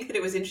 I think that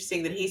it was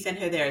interesting that he sent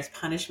her there as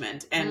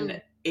punishment, and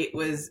Mm, it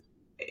was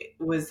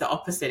the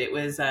opposite. It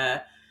was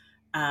a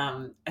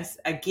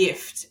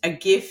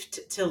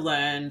gift to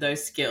learn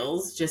those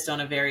skills just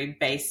on a very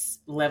base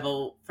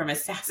level from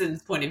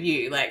assassin's point of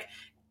view, like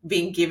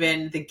being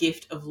given the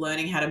gift of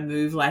learning how to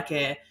move like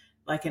an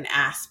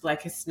asp,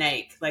 like a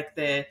snake, like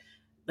the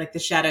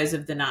shadows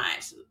of the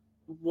night.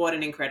 What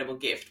an incredible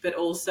gift. But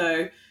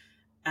also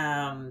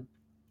um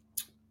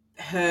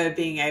her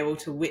being able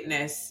to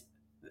witness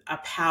a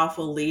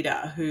powerful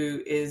leader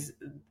who is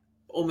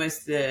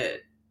almost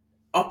the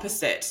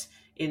opposite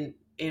in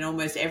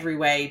almost every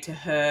way to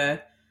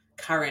her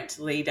current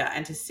leader,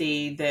 and to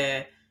see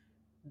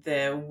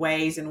the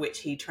ways in which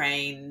he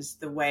trains,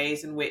 the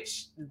ways in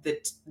which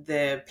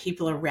the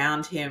people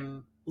around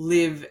him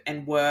live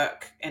and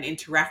work and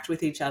interact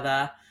with each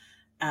other,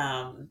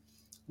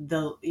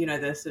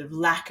 the sort of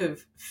lack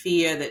of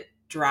fear that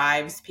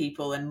drives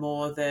people and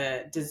more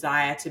the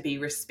desire to be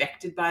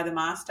respected by the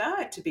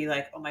master, to be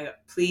like, oh my God,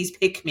 please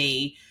pick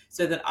me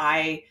so that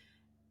I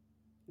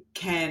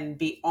can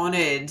be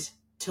honored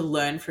to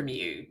learn from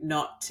you,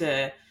 not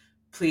to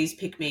please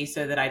pick me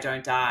so that I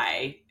don't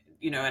die,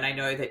 and I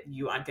know that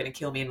you aren't going to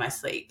kill me in my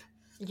sleep,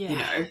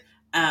 Yeah.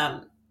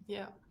 um,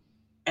 Yeah.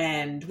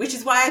 and which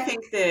is why I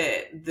think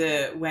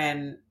the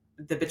when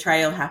the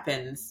betrayal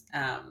happens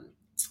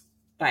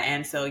by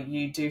Ansel,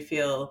 you do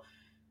feel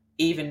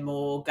even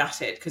more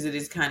gutted because it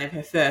is kind of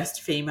her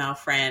first female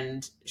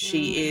friend.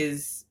 She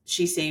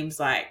seems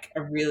like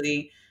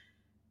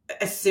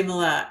a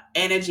similar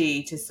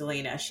energy to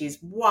Selena.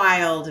 She's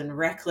wild and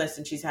reckless,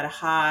 and she's had a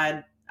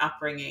hard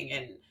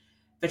upbringing,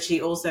 but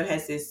she also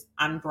has this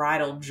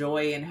unbridled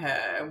joy in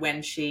her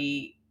when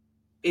she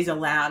is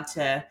allowed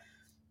to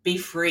be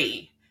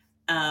free.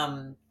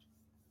 But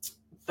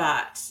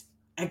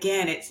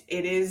again,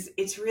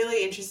 it's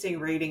really interesting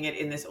reading it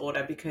in this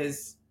order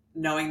because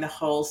knowing the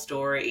whole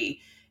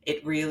story,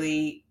 it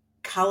really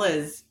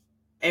colors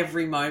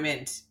every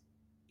moment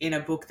in a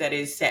book that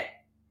is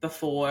set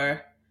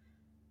before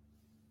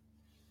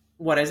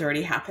what has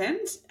already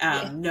happened.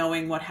 Yeah.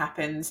 Knowing what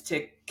happens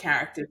to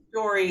character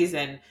stories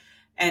and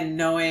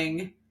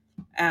knowing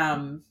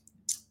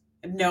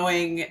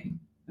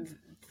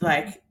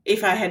like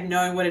if I had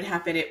known what had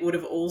happened, it would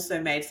have also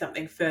made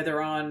something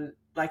further on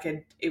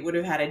it would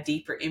have had a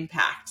deeper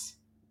impact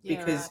Yeah.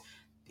 because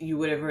Right. you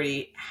would have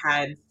already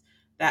had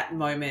that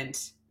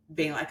moment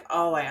being like,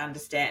 oh, I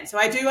understand. So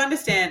I do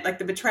understand, like,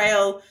 the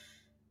betrayal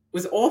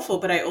was awful,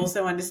 but I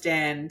also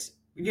understand,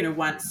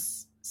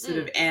 once sort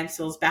of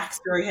Ansel's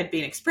backstory had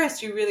been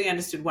expressed, you really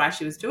understood why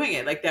she was doing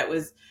it. Like,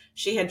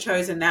 she had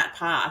chosen that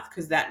path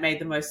because that made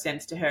the most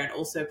sense to her and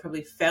also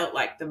probably felt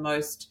like the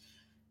most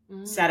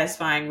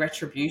satisfying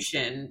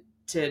retribution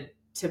to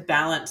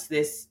balance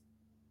this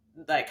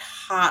like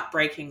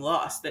heartbreaking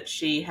loss that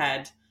she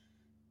had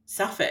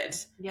suffered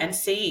and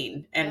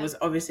seen and was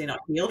obviously not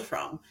healed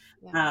from.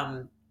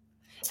 Yeah.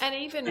 And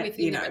even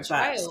within the But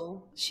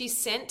betrayal, she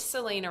sent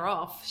Selena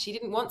off. She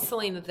didn't want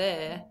Selena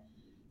there.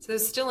 So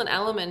there's still an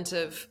element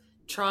of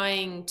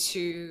trying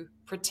to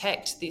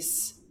protect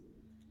this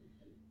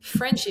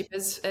friendship,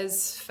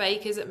 as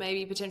fake as it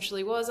maybe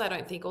potentially was. I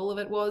don't think all of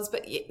it was,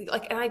 but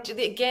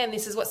again,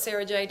 this is what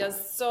Sarah J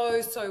does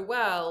so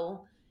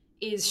well,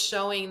 is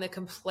showing the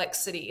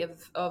complexity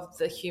of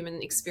the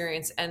human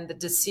experience and the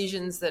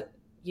decisions that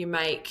you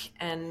make,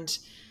 and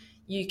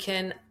you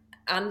can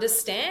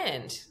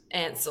understand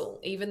Ansel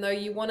even though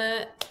you want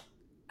to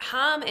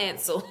harm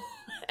Ansel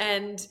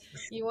and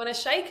you want to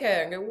shake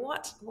her and go,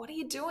 what are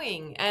you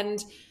doing?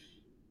 And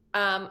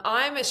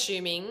I'm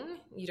assuming,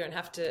 you don't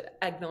have to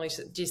acknowledge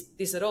just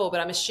this at all, but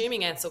I'm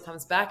assuming Ansel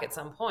comes back at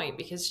some point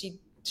because she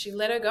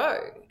let her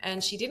go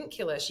and she didn't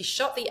kill her. She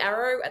shot the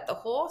arrow at the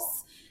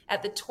horse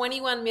at the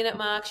 21-minute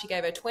mark. She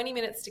gave her 20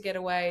 minutes to get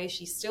away.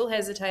 She still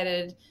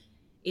hesitated.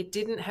 It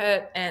didn't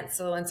hurt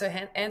Ansel. And so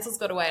Ansel's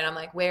got away, and I'm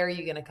like, where are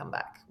you going to come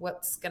back?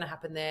 What's going to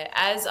happen there?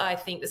 As I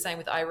think the same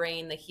with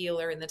Irene, the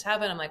healer in the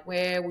tavern. I'm like,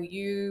 where will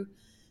you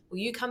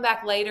come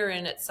back later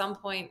and at some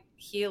point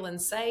heal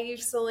and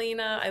save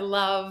Selena? I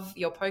love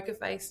your poker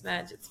face,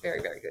 Madge. It's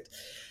very, very good.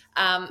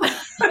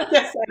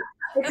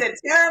 it's a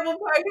terrible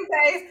poker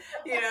face,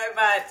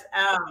 but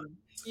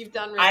you've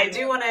done really I well.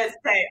 do want to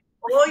say,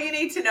 all you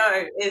need to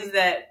know is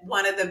that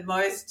one of the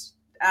most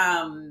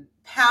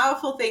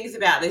powerful things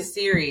about this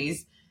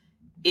series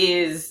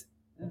is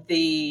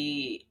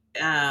the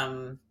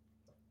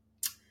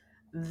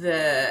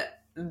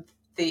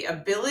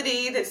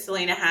ability that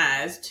Selena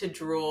has to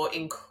draw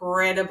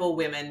incredible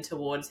women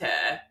towards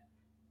her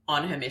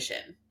on her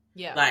mission.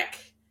 Yeah.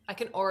 Like, I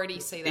can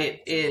already see that.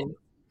 It is.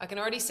 I can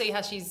already see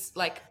how she's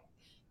like,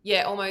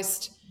 yeah,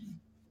 almost,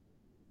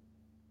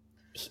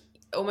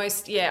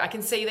 yeah, I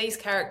can see these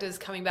characters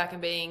coming back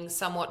and being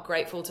somewhat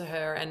grateful to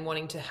her and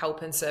wanting to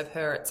help and serve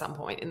her at some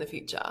point in the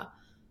future.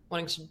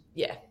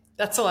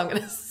 That's what I'm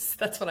going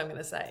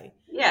to say.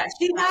 Yeah,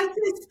 she has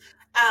this,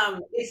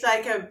 it's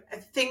like a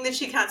thing that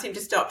she can't seem to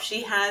stop.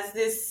 She has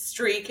this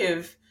streak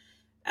of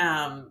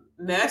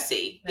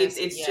mercy.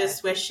 It's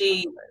just where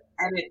she,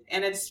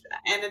 and it's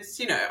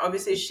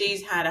obviously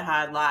she's had a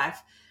hard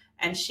life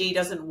and she's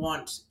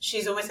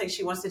almost like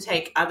she wants to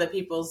take other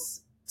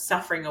people's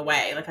suffering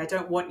away. Like, I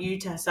don't want you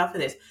to suffer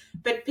this,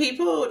 but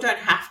people don't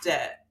have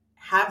to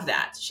have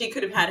that. She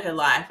could have had her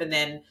life and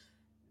then,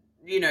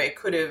 it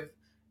could have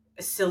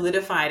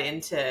solidified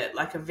into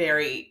like a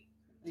very,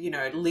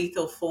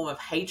 lethal form of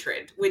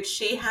hatred, which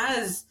she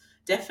has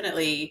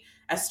definitely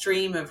a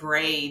stream of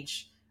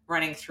rage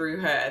running through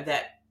her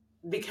that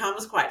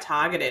becomes quite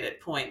targeted at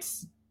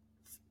points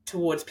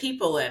towards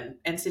people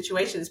and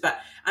situations. But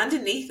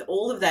underneath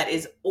all of that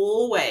is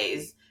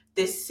always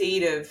this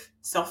seed of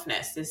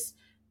softness,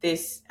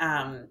 this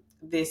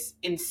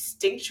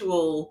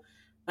instinctual,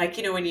 like,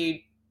 when you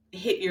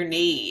hit your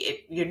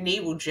knee, your knee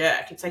will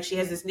jerk. It's like she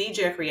has this knee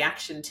jerk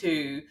reaction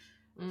to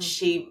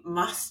she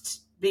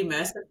must be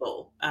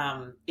merciful.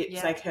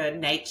 It's like her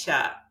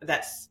nature.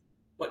 That's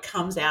what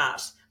comes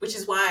out, which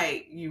is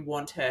why you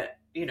want her.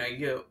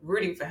 You're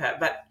rooting for her,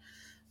 but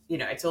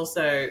it's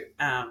also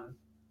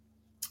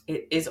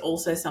it is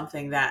also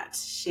something that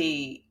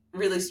she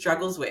really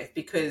struggles with,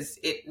 because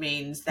it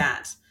means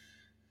that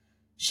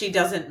she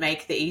doesn't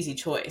make the easy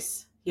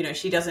choice.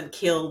 She doesn't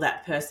kill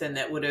that person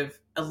that would have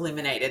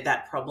eliminated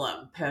that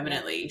problem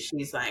permanently.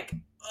 She's like,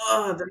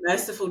 oh, the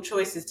merciful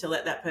choice is to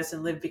let that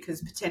person live,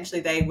 because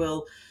potentially they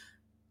will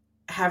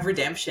have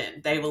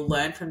redemption. They will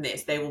learn from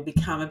this. They will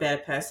become a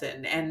better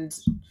person. And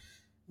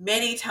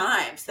many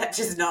times that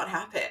does not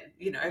happen.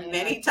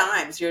 Many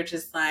times you're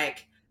just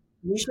like,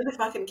 you should have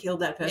fucking killed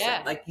that person.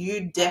 Yeah. Like,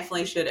 you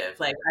definitely should have.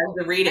 Like, as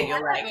the reader,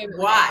 you're like,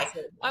 why?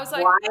 why? I was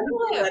like, why did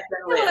you let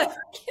them live?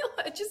 Kill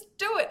her, just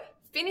do it.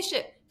 Finish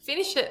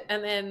it.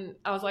 And then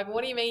I was like,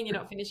 what do you mean you're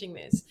not finishing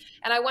this?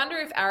 And I wonder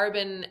if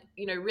Arabin,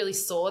 really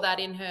saw that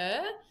in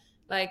her.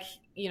 Like,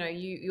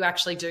 you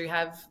actually do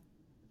have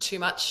too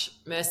much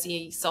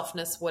mercy,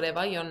 softness,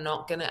 whatever. You're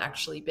not going to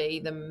actually be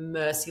the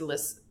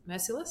merciless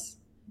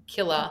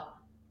killer.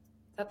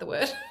 Is that the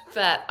word?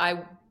 That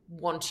I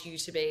want you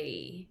to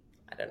be.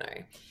 I don't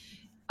know.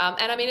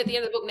 And I mean, at the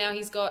end of the book now,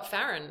 he's got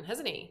Farron,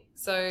 hasn't he?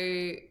 So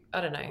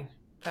I don't know.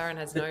 Farron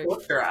has no.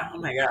 Torturer. Oh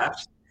my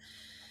gosh.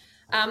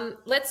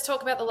 Let's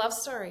talk about the love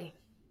story.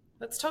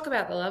 Let's talk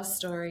about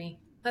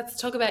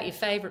your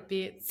favourite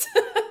bits.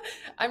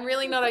 I'm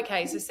really not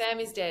okay. So Sam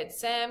is dead.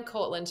 Sam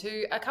Cortland,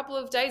 who a couple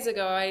of days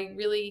ago I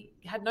really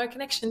had no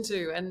connection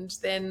to, and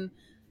then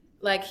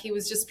he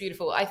was just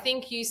beautiful. I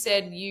think you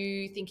said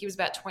you think he was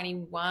about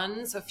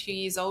 21, so a few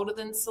years older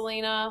than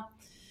Selena.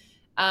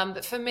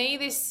 But for me,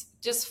 this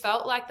just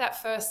felt like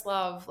that first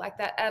love, like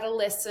that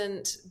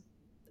adolescent,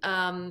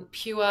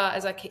 pure,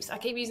 as I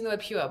keep using the word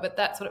pure, but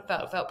that's what it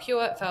felt. It felt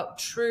pure, it felt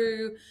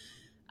true.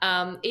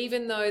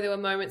 Even though there were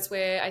moments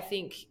where I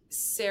think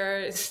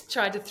Sarah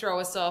tried to throw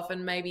us off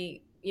and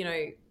maybe,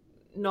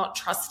 not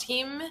trust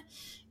him.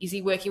 Is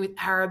he working with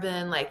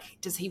Arabin? Like,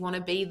 does he want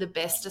to be the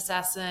best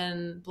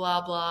assassin?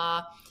 Blah,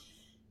 blah.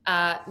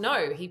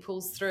 No, he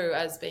pulls through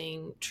as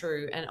being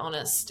true and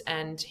honest,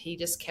 and he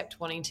just kept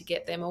wanting to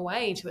get them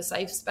away to a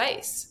safe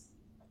space.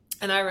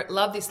 And I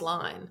love this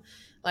line.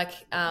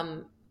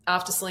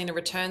 After Selena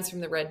returns from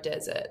the Red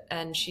Desert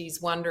and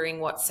she's wondering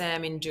what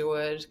Sam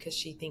endured, because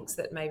she thinks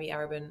that maybe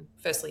Arabin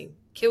firstly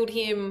killed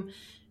him,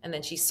 and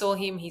then she saw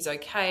him, he's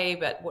okay,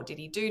 but what did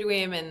he do to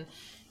him? And,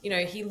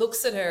 he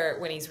looks at her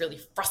when he's really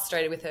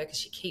frustrated with her because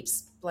she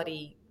keeps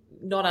bloody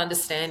not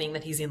understanding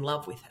that he's in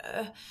love with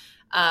her.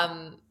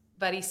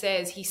 But he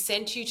says, he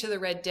sent you to the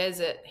Red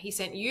Desert. He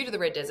sent you to the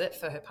Red Desert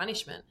for her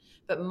punishment.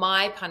 But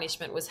my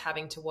punishment was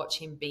having to watch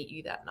him beat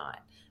you that night.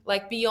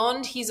 Like,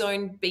 beyond his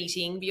own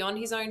beating, beyond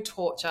his own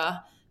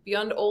torture,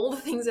 beyond all the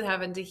things that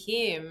happened to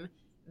him,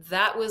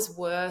 that was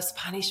worse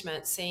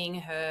punishment, seeing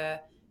her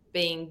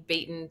being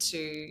beaten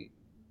to,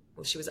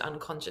 she was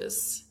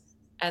unconscious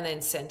and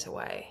then sent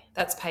away.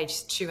 That's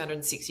page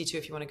 262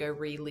 if you want to go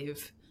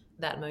relive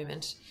that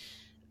moment.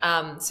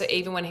 So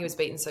even when he was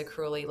beaten so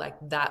cruelly,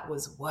 that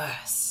was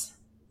worse.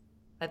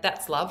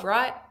 That's love,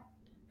 right?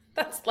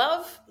 That's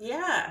love.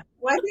 Yeah.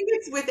 Well, I think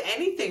it's with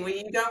anything where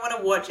you don't want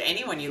to watch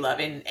anyone you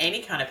love in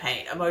any kind of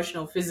pain,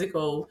 emotional,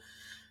 physical,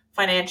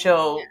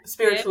 financial,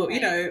 spiritual,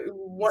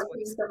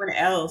 watching someone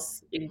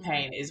else in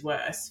pain is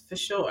worse, for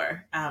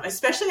sure.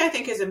 Especially, I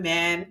think, as a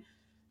man,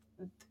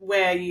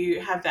 where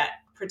you have that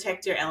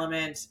protector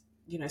element.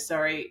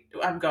 Sorry,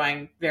 I'm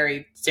going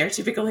very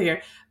stereotypical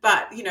here,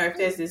 but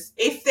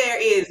if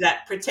there is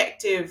that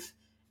protective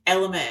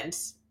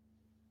element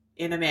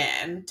in a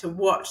man, to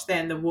watch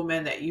then the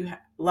woman that you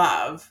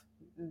love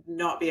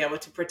not be able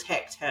to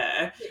protect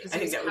her, I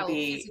think that would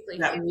be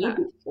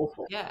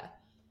awful. Yeah,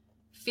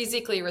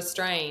 physically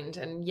restrained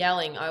and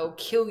yelling, "I will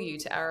kill you"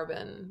 to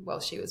Arabin while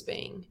she was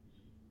being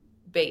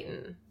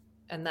beaten,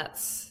 and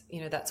that's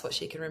what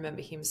she can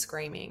remember him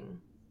screaming.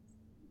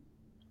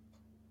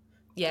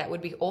 Yeah, it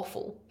would be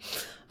awful.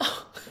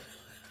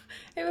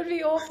 It would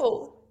be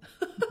awful.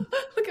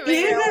 Look at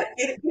me.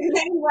 In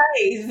many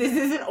ways, this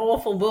is an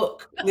awful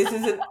book. This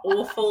is an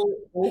awful,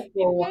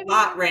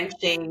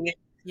 heart-wrenching.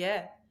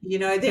 Yeah.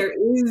 There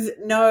is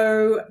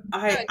no,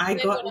 I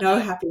got no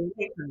happy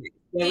ending from it.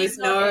 There was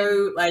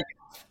no,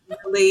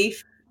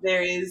 relief.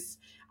 There is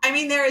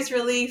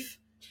relief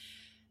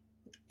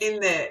in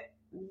that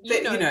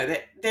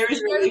there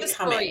is relief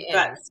coming.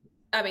 But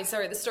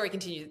the story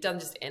continues. It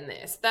doesn't just end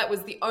this. That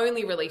was the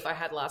only relief I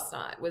had last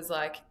night, was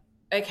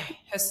okay,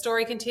 her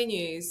story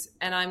continues,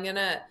 and I'm going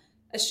to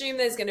assume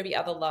there's going to be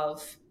other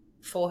love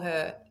for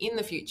her in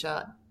the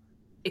future.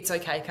 It's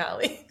okay,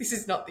 Carly. This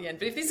is not the end.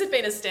 But if this had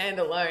been a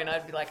standalone,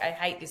 I'd be like, I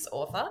hate this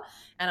author,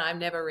 and I'm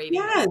never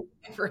reading it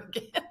ever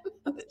again.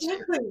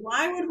 Exactly.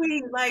 Why would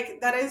we,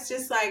 that is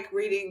just like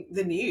reading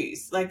the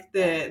news.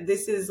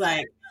 This is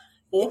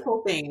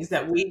awful things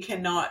that we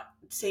cannot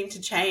seem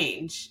to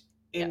change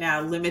in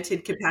our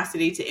limited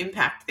capacity to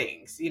impact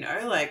things.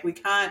 We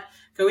can't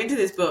go into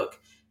this book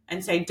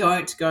and say,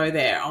 don't go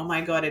there. Oh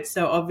my God, it's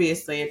so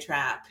obviously a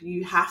trap.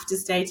 You have to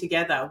stay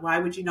together. Why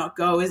would you not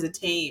go as a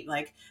team?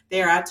 Like,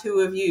 there are two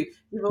of you.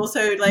 You've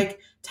also like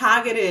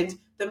targeted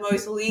the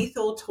most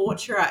lethal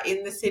torturer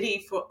in the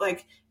city for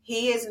like,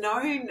 he is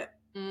known.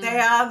 They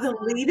are the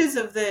leaders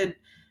of the,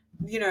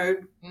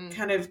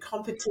 kind of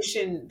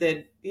competition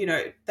that,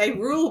 they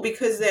rule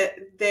because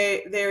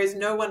there is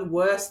no one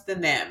worse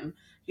than them.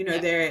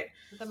 They're,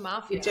 the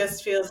mafia. it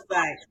just feels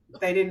like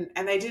they didn't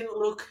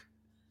look,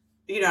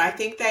 I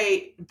think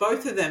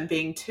both of them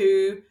being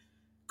too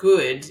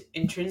good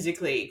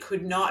intrinsically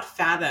could not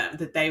fathom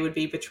that they would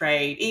be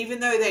betrayed, even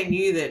though they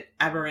knew that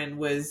Aberin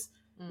was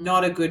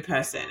not a good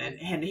person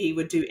and he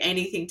would do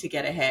anything to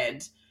get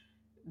ahead.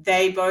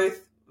 They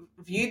both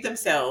viewed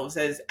themselves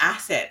as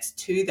assets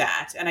to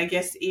that. And I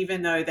guess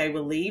even though they were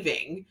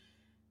leaving,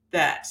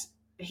 that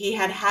he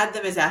had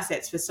them as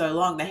assets for so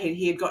long that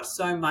he had got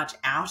so much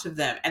out of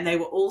them, and they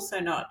were also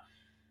not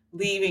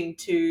leaving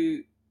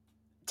to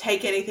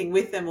take anything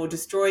with them or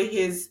destroy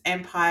his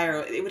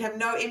empire. It would have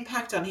no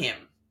impact on him.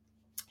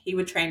 He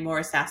would train more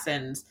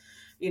assassins,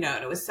 and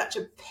it was such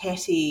a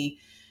petty,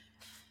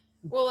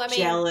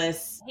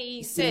 jealous,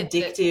 he said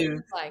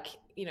vindictive. That,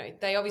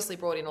 they obviously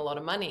brought in a lot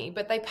of money,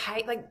 but they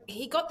paid,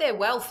 he got their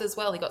wealth as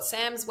well. He got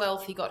Sam's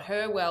wealth, he got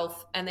her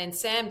wealth, and then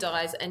Sam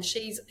dies and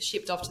she's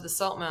shipped off to the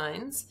salt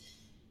mines.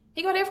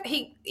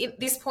 At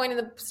this point in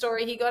the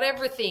story, he got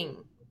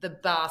everything, the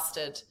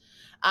bastard.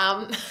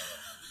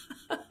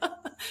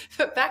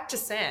 But back to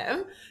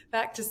Sam.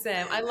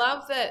 I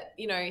love that,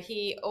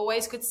 he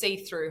always could see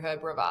through her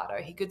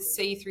bravado. He could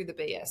see through the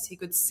BS. He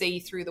could see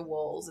through the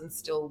walls and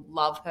still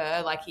love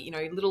her. Like,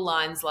 little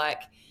lines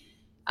like,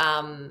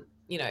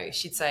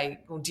 she'd say,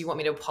 well, do you want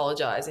me to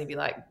apologize? And he'd be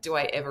like, do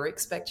I ever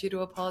expect you to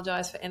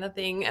apologize for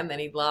anything? And then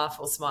he'd laugh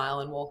or smile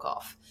and walk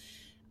off.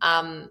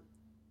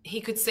 He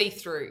could see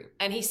through,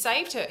 and he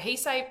saved her. She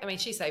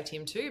saved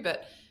him too,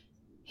 but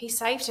he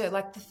saved her.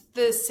 Like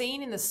the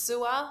scene in the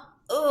sewer,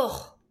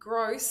 ugh,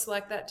 gross.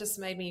 Like, that just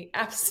made me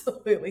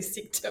absolutely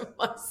sick to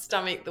my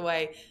stomach, the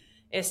way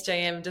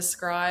SJM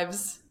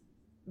describes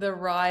the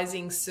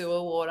rising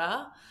sewer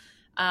water.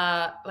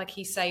 Like,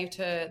 he saved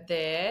her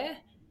there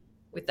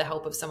with the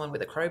help of someone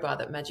with a crowbar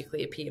that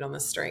magically appeared on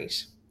the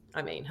street.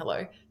 I mean,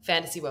 hello,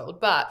 fantasy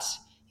world. But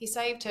he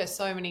saved her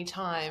so many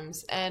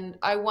times, and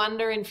I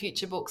wonder in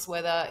future books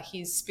whether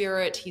his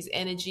spirit, his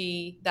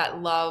energy,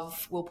 that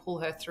love will pull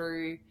her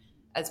through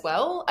as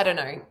well. I don't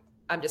know.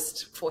 I'm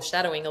just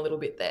foreshadowing a little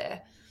bit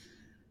there.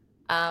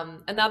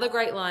 Another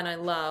great line I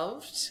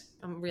loved,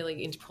 I'm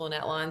really into pulling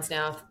out lines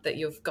now that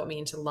you've got me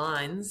into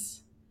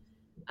lines.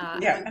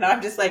 And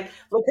I'm just like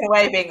looking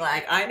away being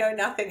like, I know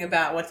nothing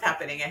about what's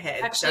happening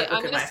ahead. Actually,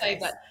 I'm going to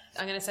save that.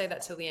 I'm going to say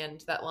that till the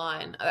end, that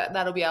line.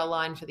 That'll be our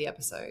line for the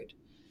episode.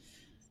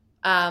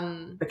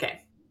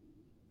 Okay.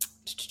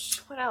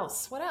 What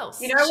else?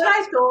 You know what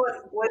I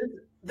thought was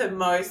the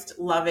most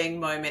loving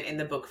moment in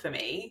the book for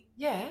me?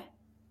 Yeah.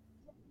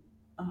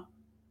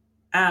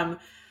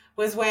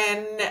 Was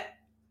when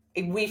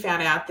we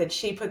found out that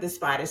she put the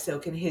spider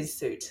silk in his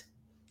suit.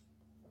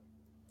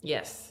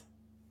 Yes.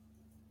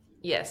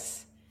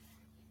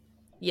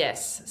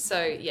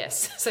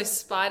 So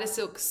spider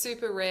silk,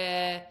 super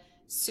rare,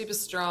 super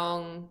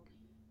strong.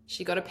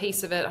 She got a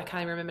piece of it. I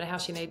can't even remember how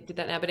she did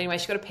that now. But anyway,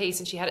 she got a piece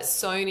and she had it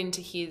sewn into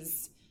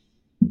his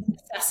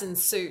assassin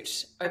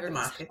suit over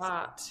his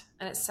heart.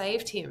 And it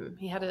saved him.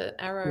 He had an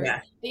arrow. Yeah.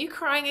 Are you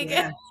crying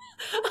again?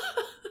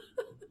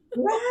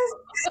 Yeah.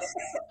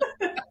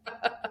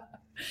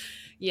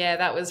 Yeah,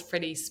 that was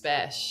pretty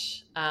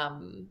special.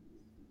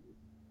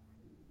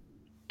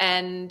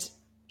 And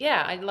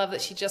yeah, I love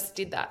that she just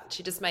did that.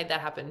 She just made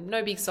that happen.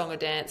 No big song or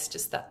dance,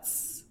 just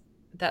that's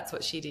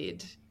what she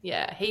did.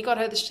 Yeah, he got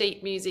her the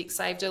sheet music,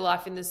 saved her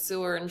life in the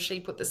sewer, and she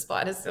put the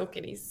spider silk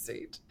in his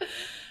suit.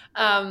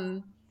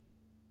 Yeah,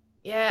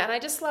 and I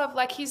just love,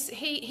 like,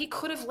 he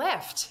could have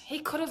left. He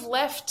could have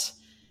left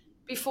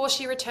before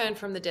she returned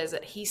from the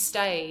desert. He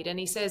stayed, and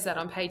he says that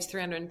on page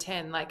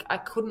 310. Like, I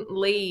couldn't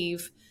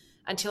leave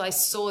until I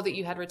saw that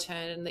you had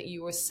returned and that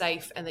you were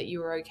safe and that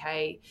you were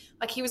okay.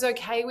 Like, he was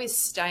okay with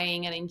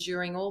staying and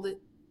enduring all the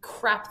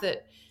crap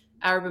that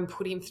Arabin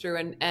put him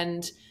through,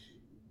 and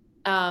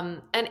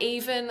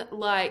even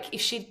like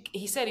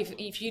he said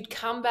if you'd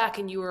come back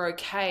and you were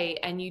okay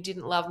and you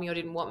didn't love me or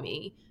didn't want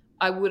me,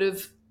 I would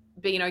have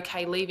been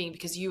okay leaving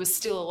because you were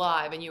still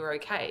alive and you were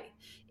okay,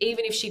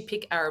 even if she'd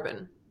pick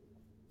Arabin.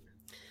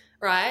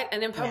 Right.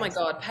 And then, oh my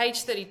God,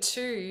 page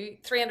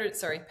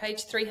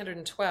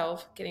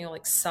 312, getting all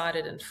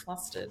excited and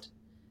flustered.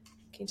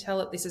 Can you tell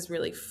that this is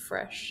really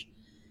fresh?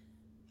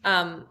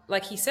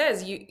 Like he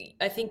says,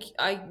 I think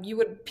you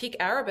would pick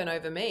Arabin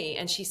over me.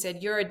 And she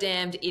said, you're a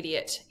damned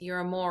idiot. You're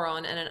a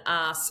moron and an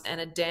ass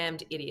and a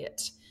damned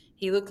idiot.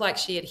 He looked like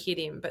she had hit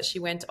him, but she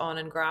went on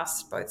and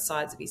grasped both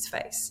sides of his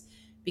face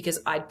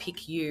because I'd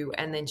pick you.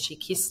 And then she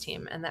kissed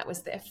him. And that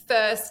was their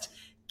first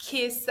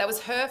kiss. That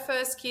was her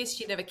first kiss.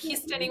 She'd never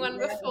kissed anyone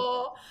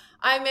before.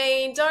 I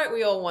mean, don't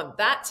we all want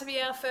that to be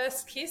our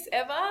first kiss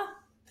ever?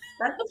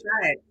 That's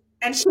right.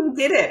 And she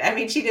did it. I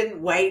mean, she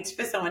didn't wait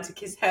for someone to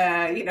kiss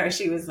her. You know,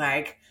 she was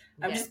like,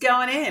 I'm Yeah. just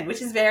going in,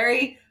 which is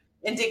very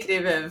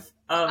indicative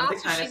of the After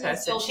kind of she's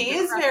person. insulted She the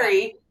is crap out of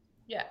very him.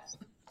 Yeah.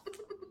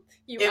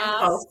 You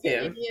ass, you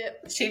impulsive. idiot,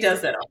 She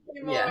does it.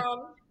 you Yeah.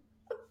 moron.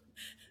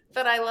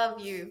 But I love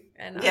you,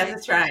 and Yeah, I.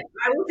 that's right.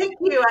 I will pick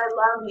you. I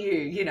love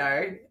you, So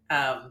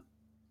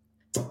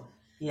if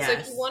you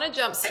yes. want to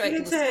jump I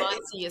mean, straight to the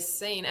spiciest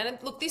scene, and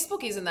look, this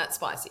book isn't that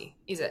spicy,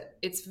 is it?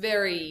 It's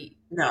very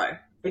no,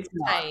 it's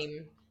not.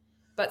 tame,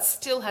 but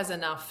still has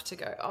enough to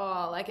go,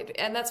 oh, like it.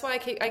 And that's why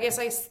I guess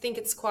I think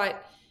it's quite,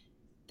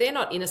 they're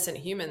not innocent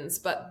humans,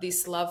 but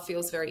this love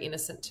feels very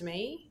innocent to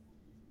me.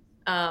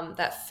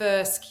 That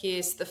first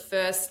kiss, the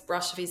first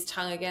brush of his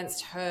tongue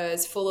against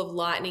hers, full of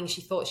lightning. She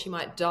thought she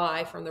might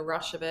die from the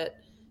rush of it.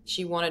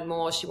 She wanted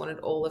more. She wanted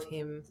all of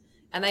him.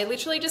 And they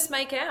literally just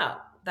make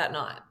out that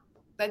night.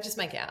 They just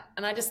make out.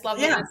 And I just love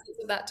the Yeah, innocence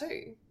of that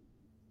too.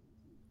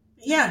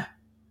 yeah.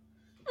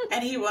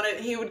 And he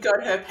would go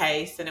at her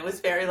pace, and it was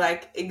very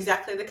like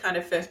exactly the kind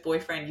of first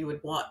boyfriend you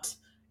would want.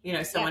 You know,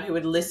 Yeah. someone who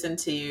would listen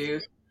to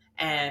you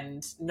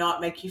and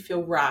not make you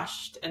feel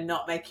rushed and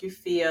not make you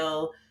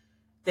feel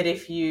that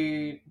if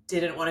you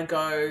didn't want to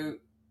go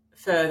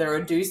further or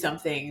do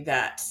something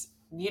that,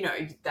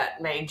 that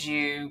made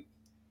you,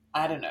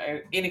 I don't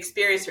know,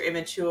 inexperienced or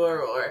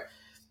immature or,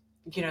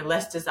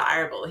 less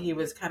desirable. He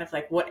was kind of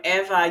like,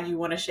 whatever you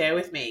want to share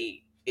with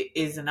me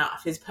is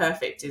enough, is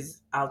perfect,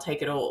 is I'll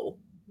take it all.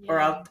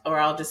 Yeah. Or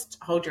I'll just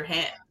hold your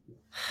hand.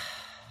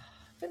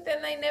 But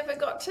then they never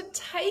got to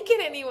take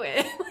it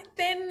anywhere.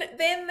 Then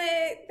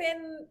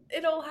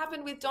it all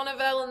happened with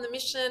Donovan and the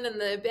mission and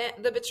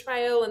the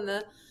betrayal and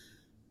the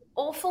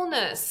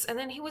awfulness, and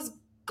then he was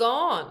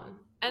gone,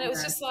 and it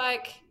was just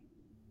like,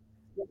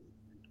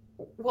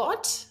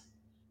 what?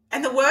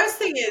 And the worst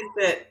thing is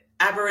that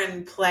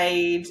Aberon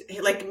made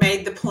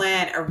the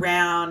plan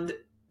around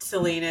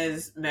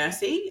Selena's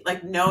mercy,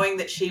 like knowing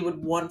that she would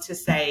want to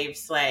save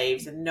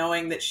slaves and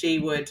knowing that she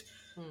would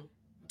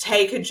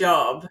take a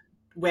job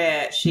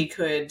where she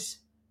could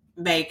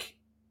make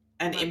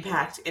an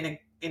impact in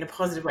a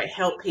positive way,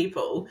 help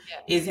people.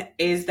 Is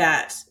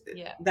that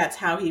that's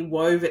how he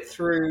wove it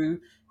through,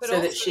 but so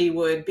also, that she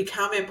would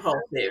become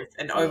impulsive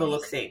and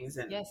overlook things.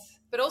 And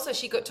but also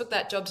she took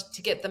that job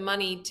to get the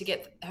money to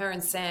get her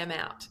and Sam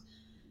out.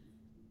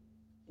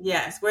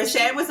 Yes, where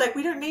Sam was like,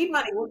 we don't need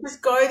money. We'll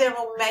just go there and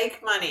we'll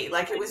make money.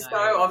 Like, it was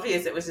so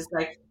obvious. It was just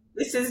like,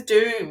 this is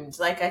doomed.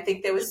 Like, I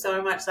think there was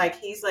so much, like,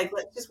 he's like,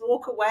 let's just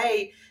walk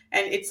away.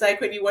 And it's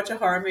like when you watch a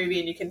horror movie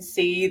and you can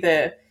see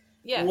the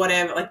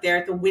whatever, like they're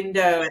at the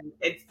window and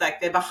it's like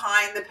they're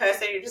behind the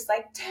person. And you're just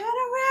like, turn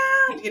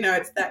around.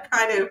 It's that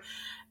kind of,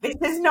 this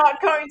is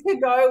not going to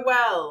go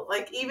well.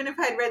 Like, even if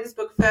I'd read this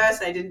book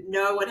first, I didn't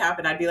know what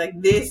happened. I'd be like,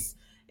 this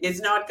is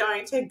not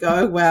going to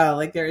go well.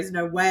 Like, there is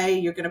no way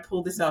you're going to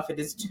pull this off. It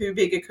is too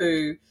big a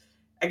coup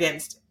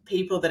against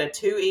people that are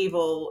too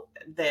evil,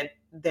 that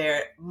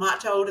they're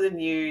much older than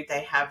you.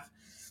 They have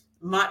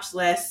much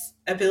less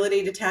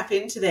ability to tap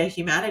into their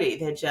humanity.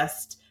 They're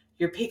just,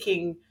 you're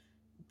picking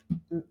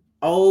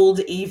old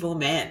evil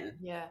men.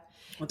 Yeah.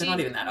 Well, they're not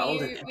even that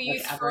old. Were you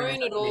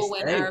thrown at all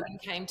when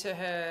Arabin came to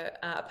her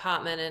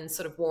apartment and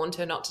sort of warned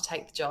her not to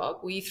take the job?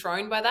 Were you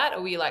thrown by that,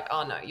 or were you like,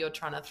 oh no, you're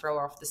trying to throw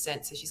her off the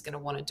scent so she's going to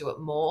want to do it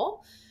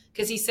more?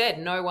 Because he said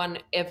no one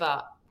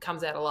ever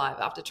comes out alive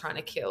after trying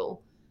to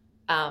kill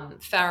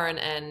Farron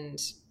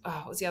and,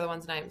 what was the other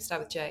one's name?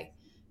 Start with J.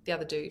 The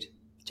other dude.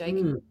 Jake?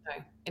 No.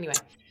 Anyway.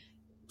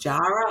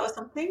 Jara or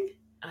something?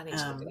 I need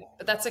to look it up.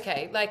 But that's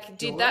okay. Like,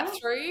 did that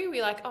throw you?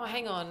 We're like, oh,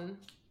 hang on.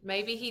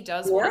 Maybe he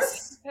does want to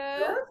see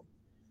her.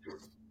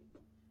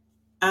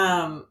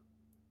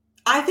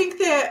 I think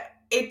that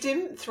it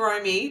didn't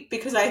throw me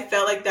because I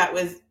felt like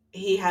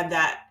he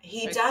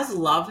does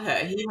love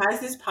her. He has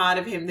this part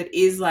of him that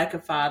is like a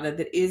father,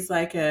 that is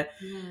like and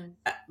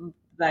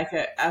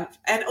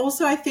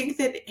also I think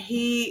that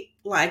he,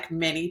 like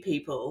many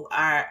people,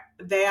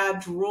 they are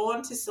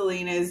drawn to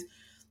Selena's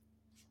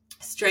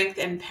strength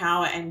and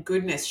power and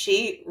goodness.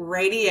 She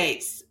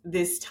radiates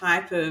this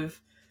type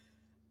of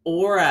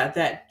aura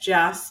that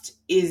just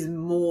is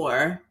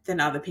more than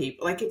other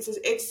people. Like,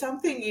 it's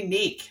something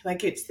unique.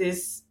 Like, it's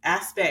this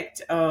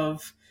aspect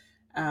of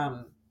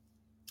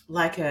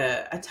like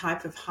a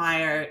type of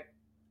higher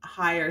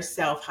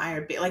self,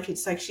 higher bit. Like,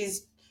 it's like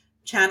she's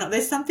channeled.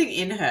 There's something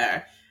in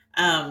her,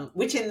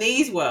 which in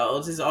these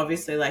worlds is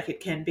obviously like, it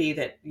can be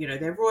that,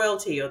 they're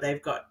royalty, or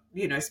they've got,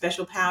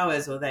 special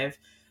powers, or they've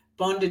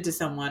bonded to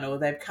someone, or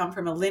they've come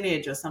from a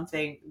lineage or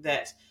something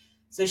that.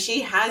 So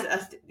she has I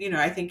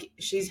think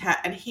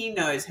and he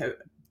knows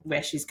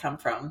where she's come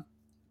from.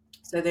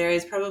 So there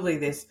is probably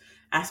this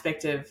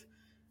aspect of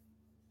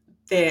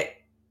there.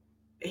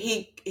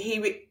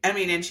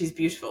 And she's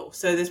beautiful.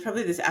 So there's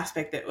probably this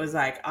aspect that was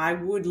like, I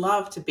would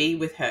love to be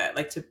with her.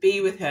 Like, to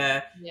be with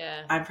her.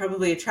 Yeah. I'm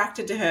probably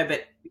attracted to her,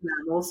 but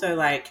I'm also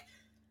like,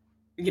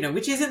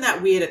 which isn't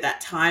that weird at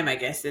that time, I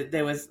guess.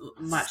 There was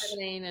much,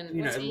 17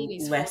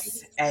 and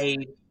less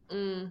age.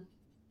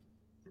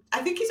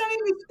 I think he's only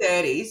in his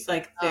 30s.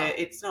 Like,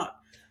 it's not.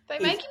 They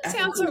make him I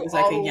sound think he so was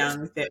like a old.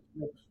 young.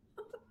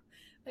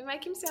 They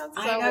make him sound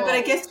I so know, but I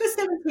old. guess for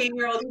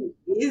 17-year-old,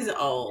 he is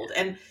old.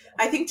 And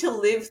I think to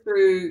live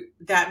through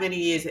that many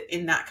years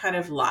in that kind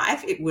of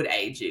life, it would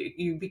age you.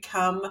 You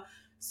become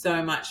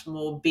so much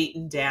more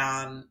beaten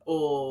down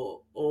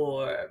or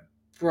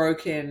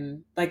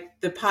broken. Like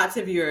the parts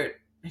of your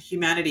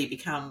humanity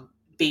become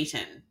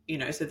beaten,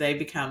 so they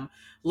become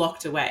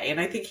locked away. And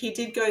I think he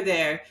did go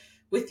there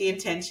with the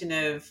intention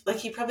of, like,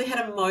 he probably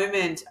had a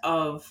moment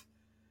of,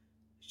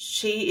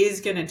 she is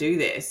going to do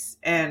this,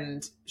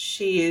 and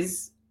she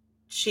is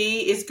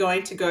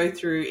going to go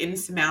through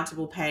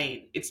insurmountable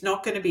pain. It's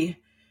not going to be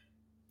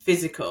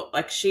physical.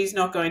 Like, she's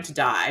not going to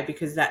die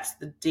because that's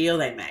the deal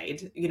they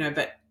made,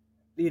 but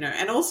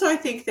and also I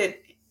think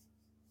that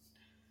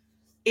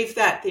if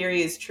that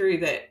theory is true,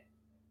 that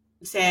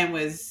Sam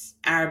was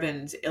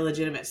Arabin's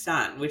illegitimate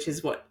son, which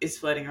is what is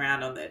floating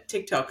around on the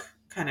TikTok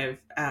kind of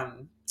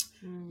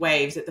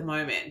waves at the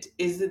moment,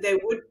 is that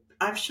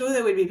I'm sure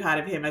there would be part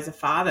of him as a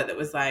father that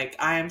was like,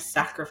 I am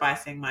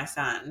sacrificing my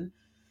son.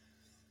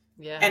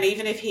 Yeah. And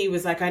even if he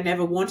was like, I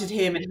never wanted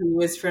him, and he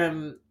was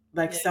from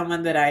like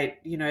someone that I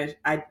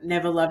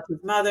never loved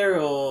his mother,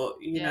 or,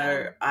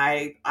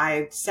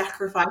 I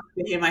sacrificed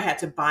for him, I had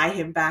to buy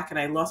him back and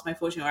I lost my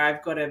fortune, or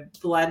I've got a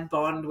blood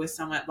bond with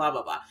someone, blah,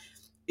 blah, blah.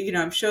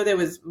 I'm sure there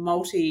was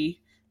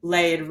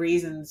multi-layered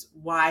reasons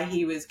why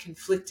he was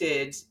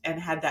conflicted and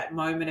had that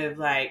moment of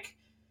like,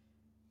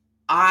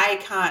 I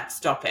can't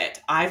stop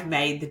it. I've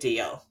made the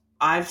deal.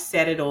 I've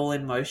set it all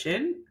in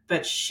motion,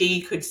 but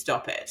she could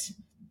stop it.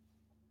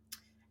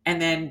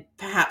 And then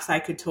perhaps I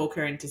could talk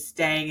her into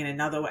staying in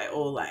another way,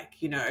 or like,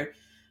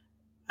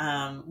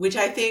 which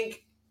I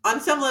think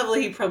on some level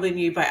he probably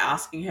knew by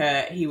asking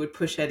her, he would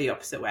push her the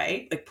opposite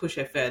way, like push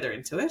her further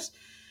into it.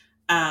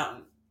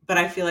 But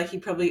I feel like he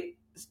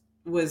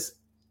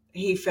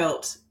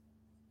felt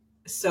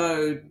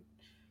so,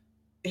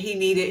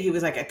 he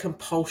was like a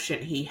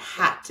compulsion. He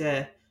had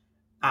to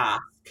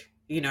ask,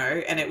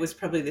 and it was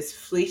probably this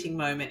fleeting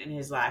moment in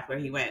his life where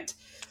he went,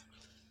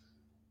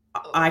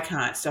 I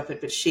can't stop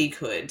it, but she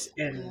could.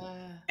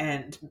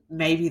 And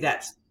maybe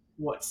that's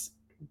what's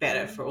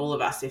better for all of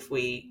us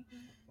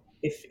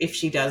if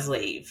she does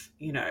leave,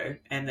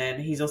 and then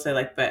he's also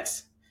like,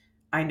 but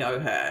I know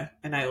her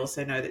and I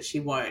also know that she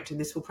won't, and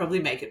this will probably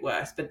make it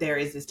worse, but there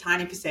is this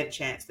tiny %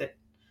 chance that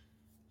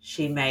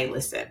she may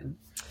listen.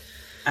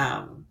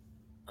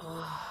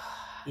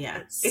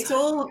 It's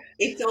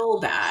all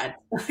bad.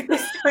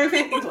 There's so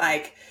many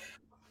like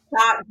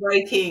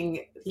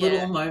heartbreaking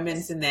little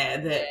moments in there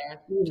that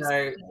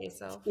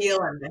feel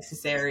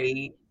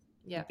unnecessary,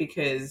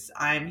 because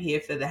I'm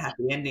here for the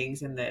happy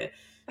endings and the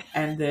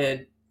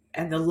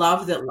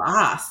love that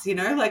lasts,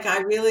 like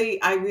I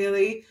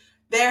really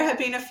there have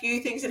been a few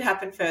things that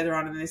happen further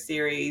on in the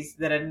series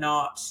that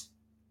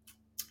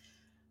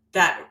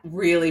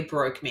really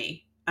broke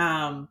me,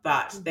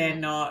 but they're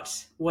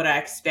not what I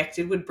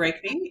expected would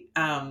break me,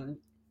 and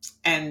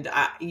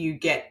you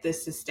get the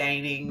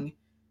sustaining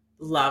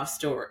love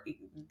story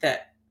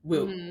that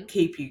will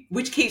keep you,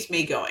 which keeps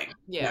me going.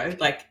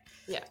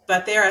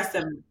 But there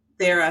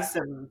are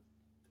some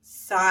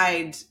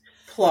side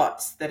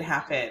plots that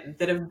happen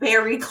that are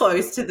very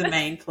close to the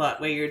main plot,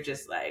 where you're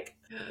just like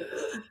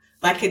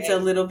it's a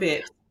little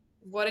bit.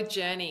 What a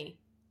journey!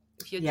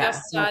 If you're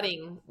just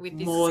starting with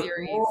this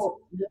series, more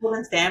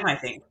than Sam, I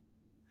think.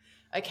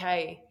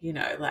 Okay.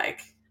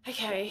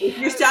 If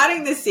you're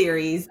starting the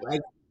series,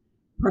 like,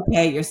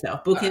 prepare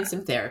yourself, book in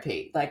some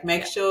therapy, like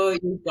make sure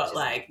you've got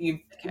you've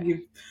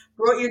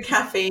brought your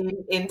caffeine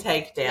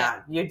intake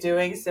down, you're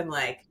doing some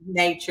like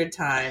nature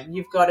time,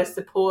 you've got a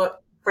support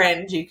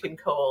friend you can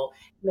call.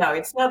 No,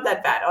 it's not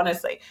that bad,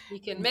 honestly. You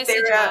can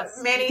message us.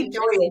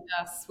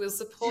 We'll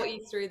support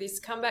you through this.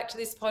 Come back to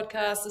this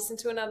podcast, listen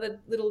to another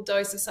little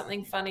dose of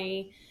something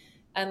funny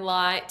and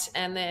light,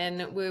 and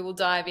then we will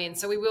dive in.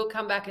 So we will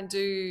come back and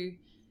do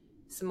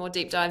some more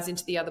deep dives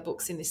into the other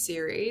books in this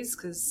series,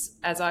 because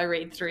as I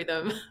read through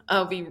them,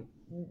 I'll be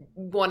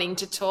wanting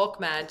to talk,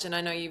 Madge, and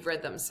I know you've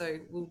read them, so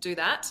we'll do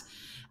that.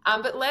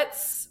 But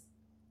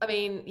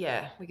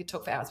we could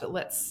talk for hours, but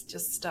let's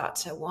just start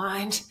to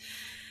wind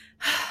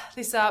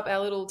this up, our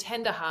little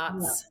tender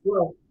hearts.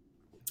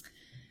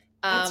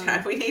 That's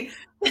right. We need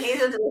a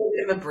little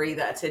bit of a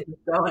breather to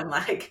just go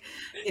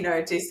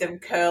and do some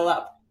curl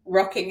up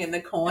rocking in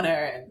the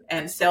corner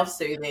and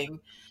self-soothing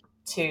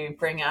to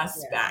bring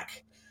us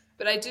back.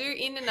 But I do,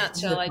 in a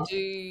nutshell,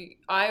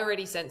 I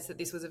already sense that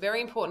this was a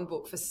very important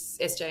book for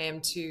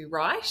SJM to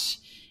write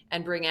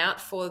and bring out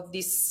for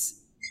this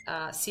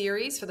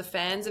series, for the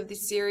fans of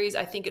this series.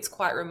 I think it's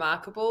quite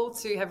remarkable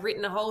to have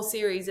written a whole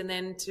series and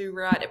then to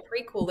write a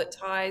prequel that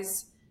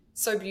ties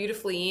so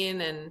beautifully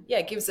in and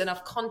gives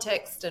enough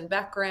context and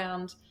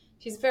background.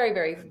 She's very,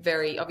 very,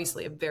 very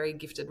obviously a very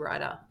gifted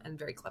writer and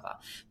very clever.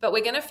 But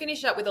we're going to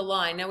finish up with a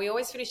line. Now, we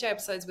always finish our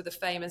episodes with a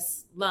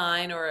famous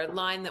line, or a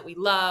line that we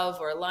love,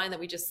 or a line that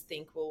we just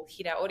think will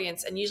hit our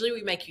audience. And usually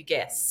we make you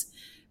guess.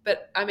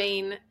 But I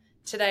mean,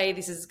 today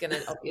this is going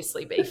to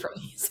obviously be from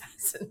the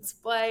Assassin's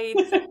Blade.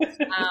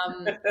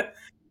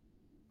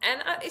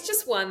 And it's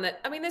just one that,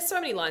 I mean, there's so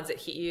many lines that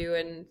hit you,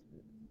 and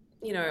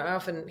I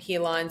often hear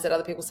lines that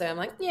other people say, I'm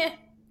like, yeah,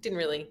 didn't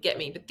really get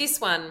me. But this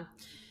one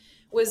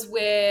was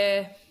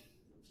where,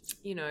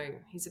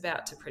 he's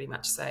about to pretty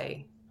much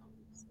say,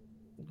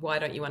 why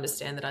don't you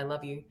understand that I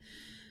love you?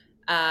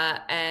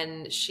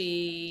 And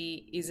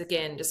she is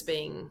again just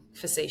being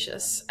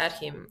facetious at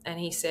him. And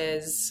she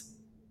says,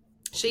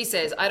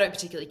 I don't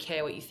particularly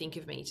care what you think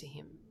of me, to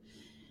him.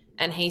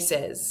 And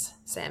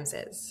Sam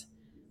says,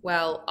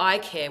 well, I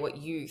care what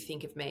you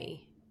think of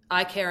me.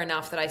 I care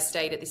enough that I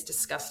stayed at this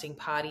disgusting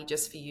party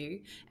just for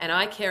you. And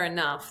I care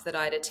enough that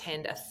I'd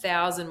attend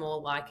 1,000 more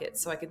like it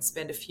so I could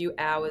spend a few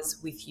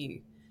hours with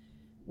you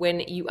when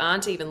you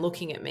aren't even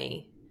looking at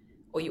me,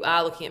 or you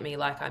are looking at me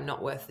like I'm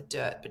not worth the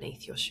dirt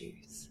beneath your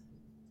shoes.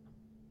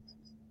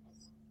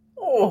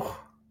 Oh,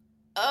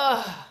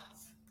 Ugh.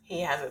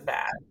 he has it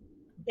bad.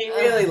 He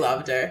really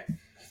loved her.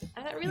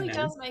 And it really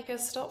does make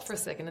us stop for a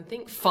second and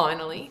think,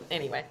 finally.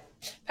 Anyway,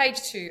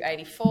 page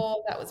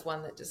 284, that was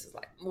one that just was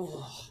like,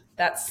 oh,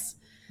 that's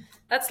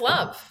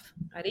love.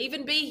 I'd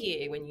even be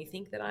here when you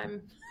think that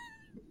I'm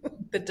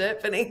the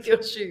dirt beneath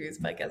your shoes,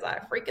 because I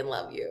freaking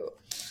love you.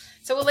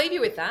 So we'll leave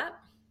you with that.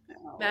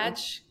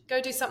 Madge,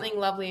 go do something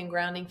lovely and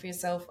grounding for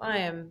yourself. I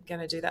am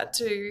going to do that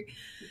too.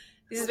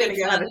 This has been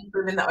fun. Have a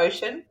swim in the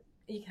ocean.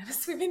 You can have a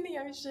swim in the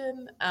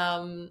ocean.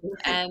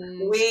 And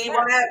we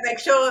want to make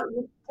sure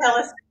you tell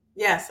us.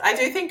 Yes, I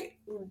do think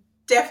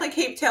definitely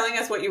keep telling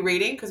us what you're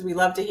reading, because we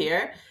love to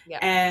hear. Yeah.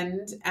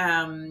 And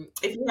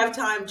if you have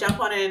time, jump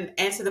on and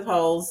answer the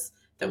polls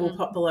that will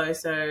pop below.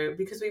 So,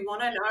 because we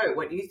want to know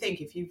what you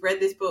think. If you've read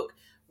this book,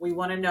 we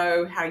want to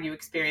know how you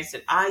experienced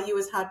it. Are you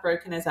as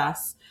heartbroken as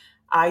us?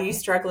 Are you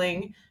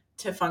struggling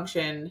to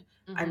function?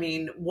 I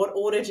mean, what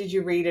order did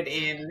you read it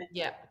in?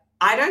 Yeah.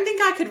 I don't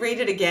think I could read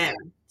it again.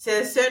 So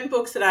there's certain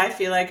books that I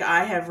feel like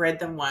I have read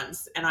them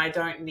once and I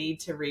don't need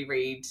to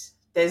reread.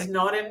 There's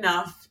not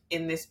enough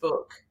in this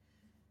book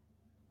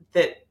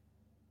that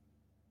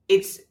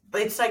it's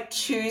like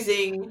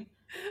choosing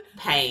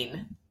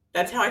pain.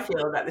 That's how I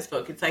feel about this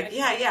book. It's like,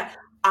 yeah,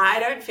 I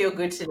don't feel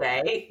good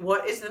today.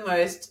 What is the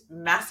most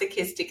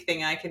masochistic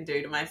thing I can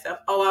do to myself?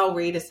 Oh, I'll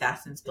read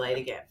Assassin's Blade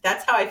again.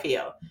 That's how I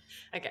feel.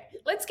 Okay,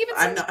 let's give it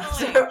some time.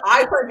 So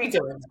I won't be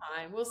doing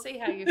time. We'll see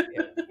how you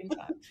feel in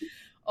time.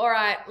 All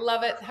right,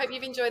 love it. Hope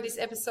you've enjoyed this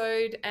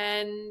episode,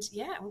 and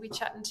yeah, we'll be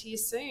chatting to you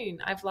soon.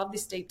 I've loved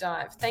this deep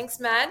dive. Thanks,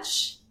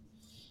 Madge.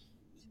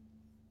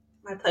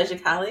 My pleasure,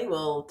 Carly.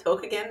 We'll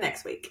talk again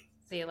next week.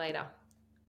 See you later.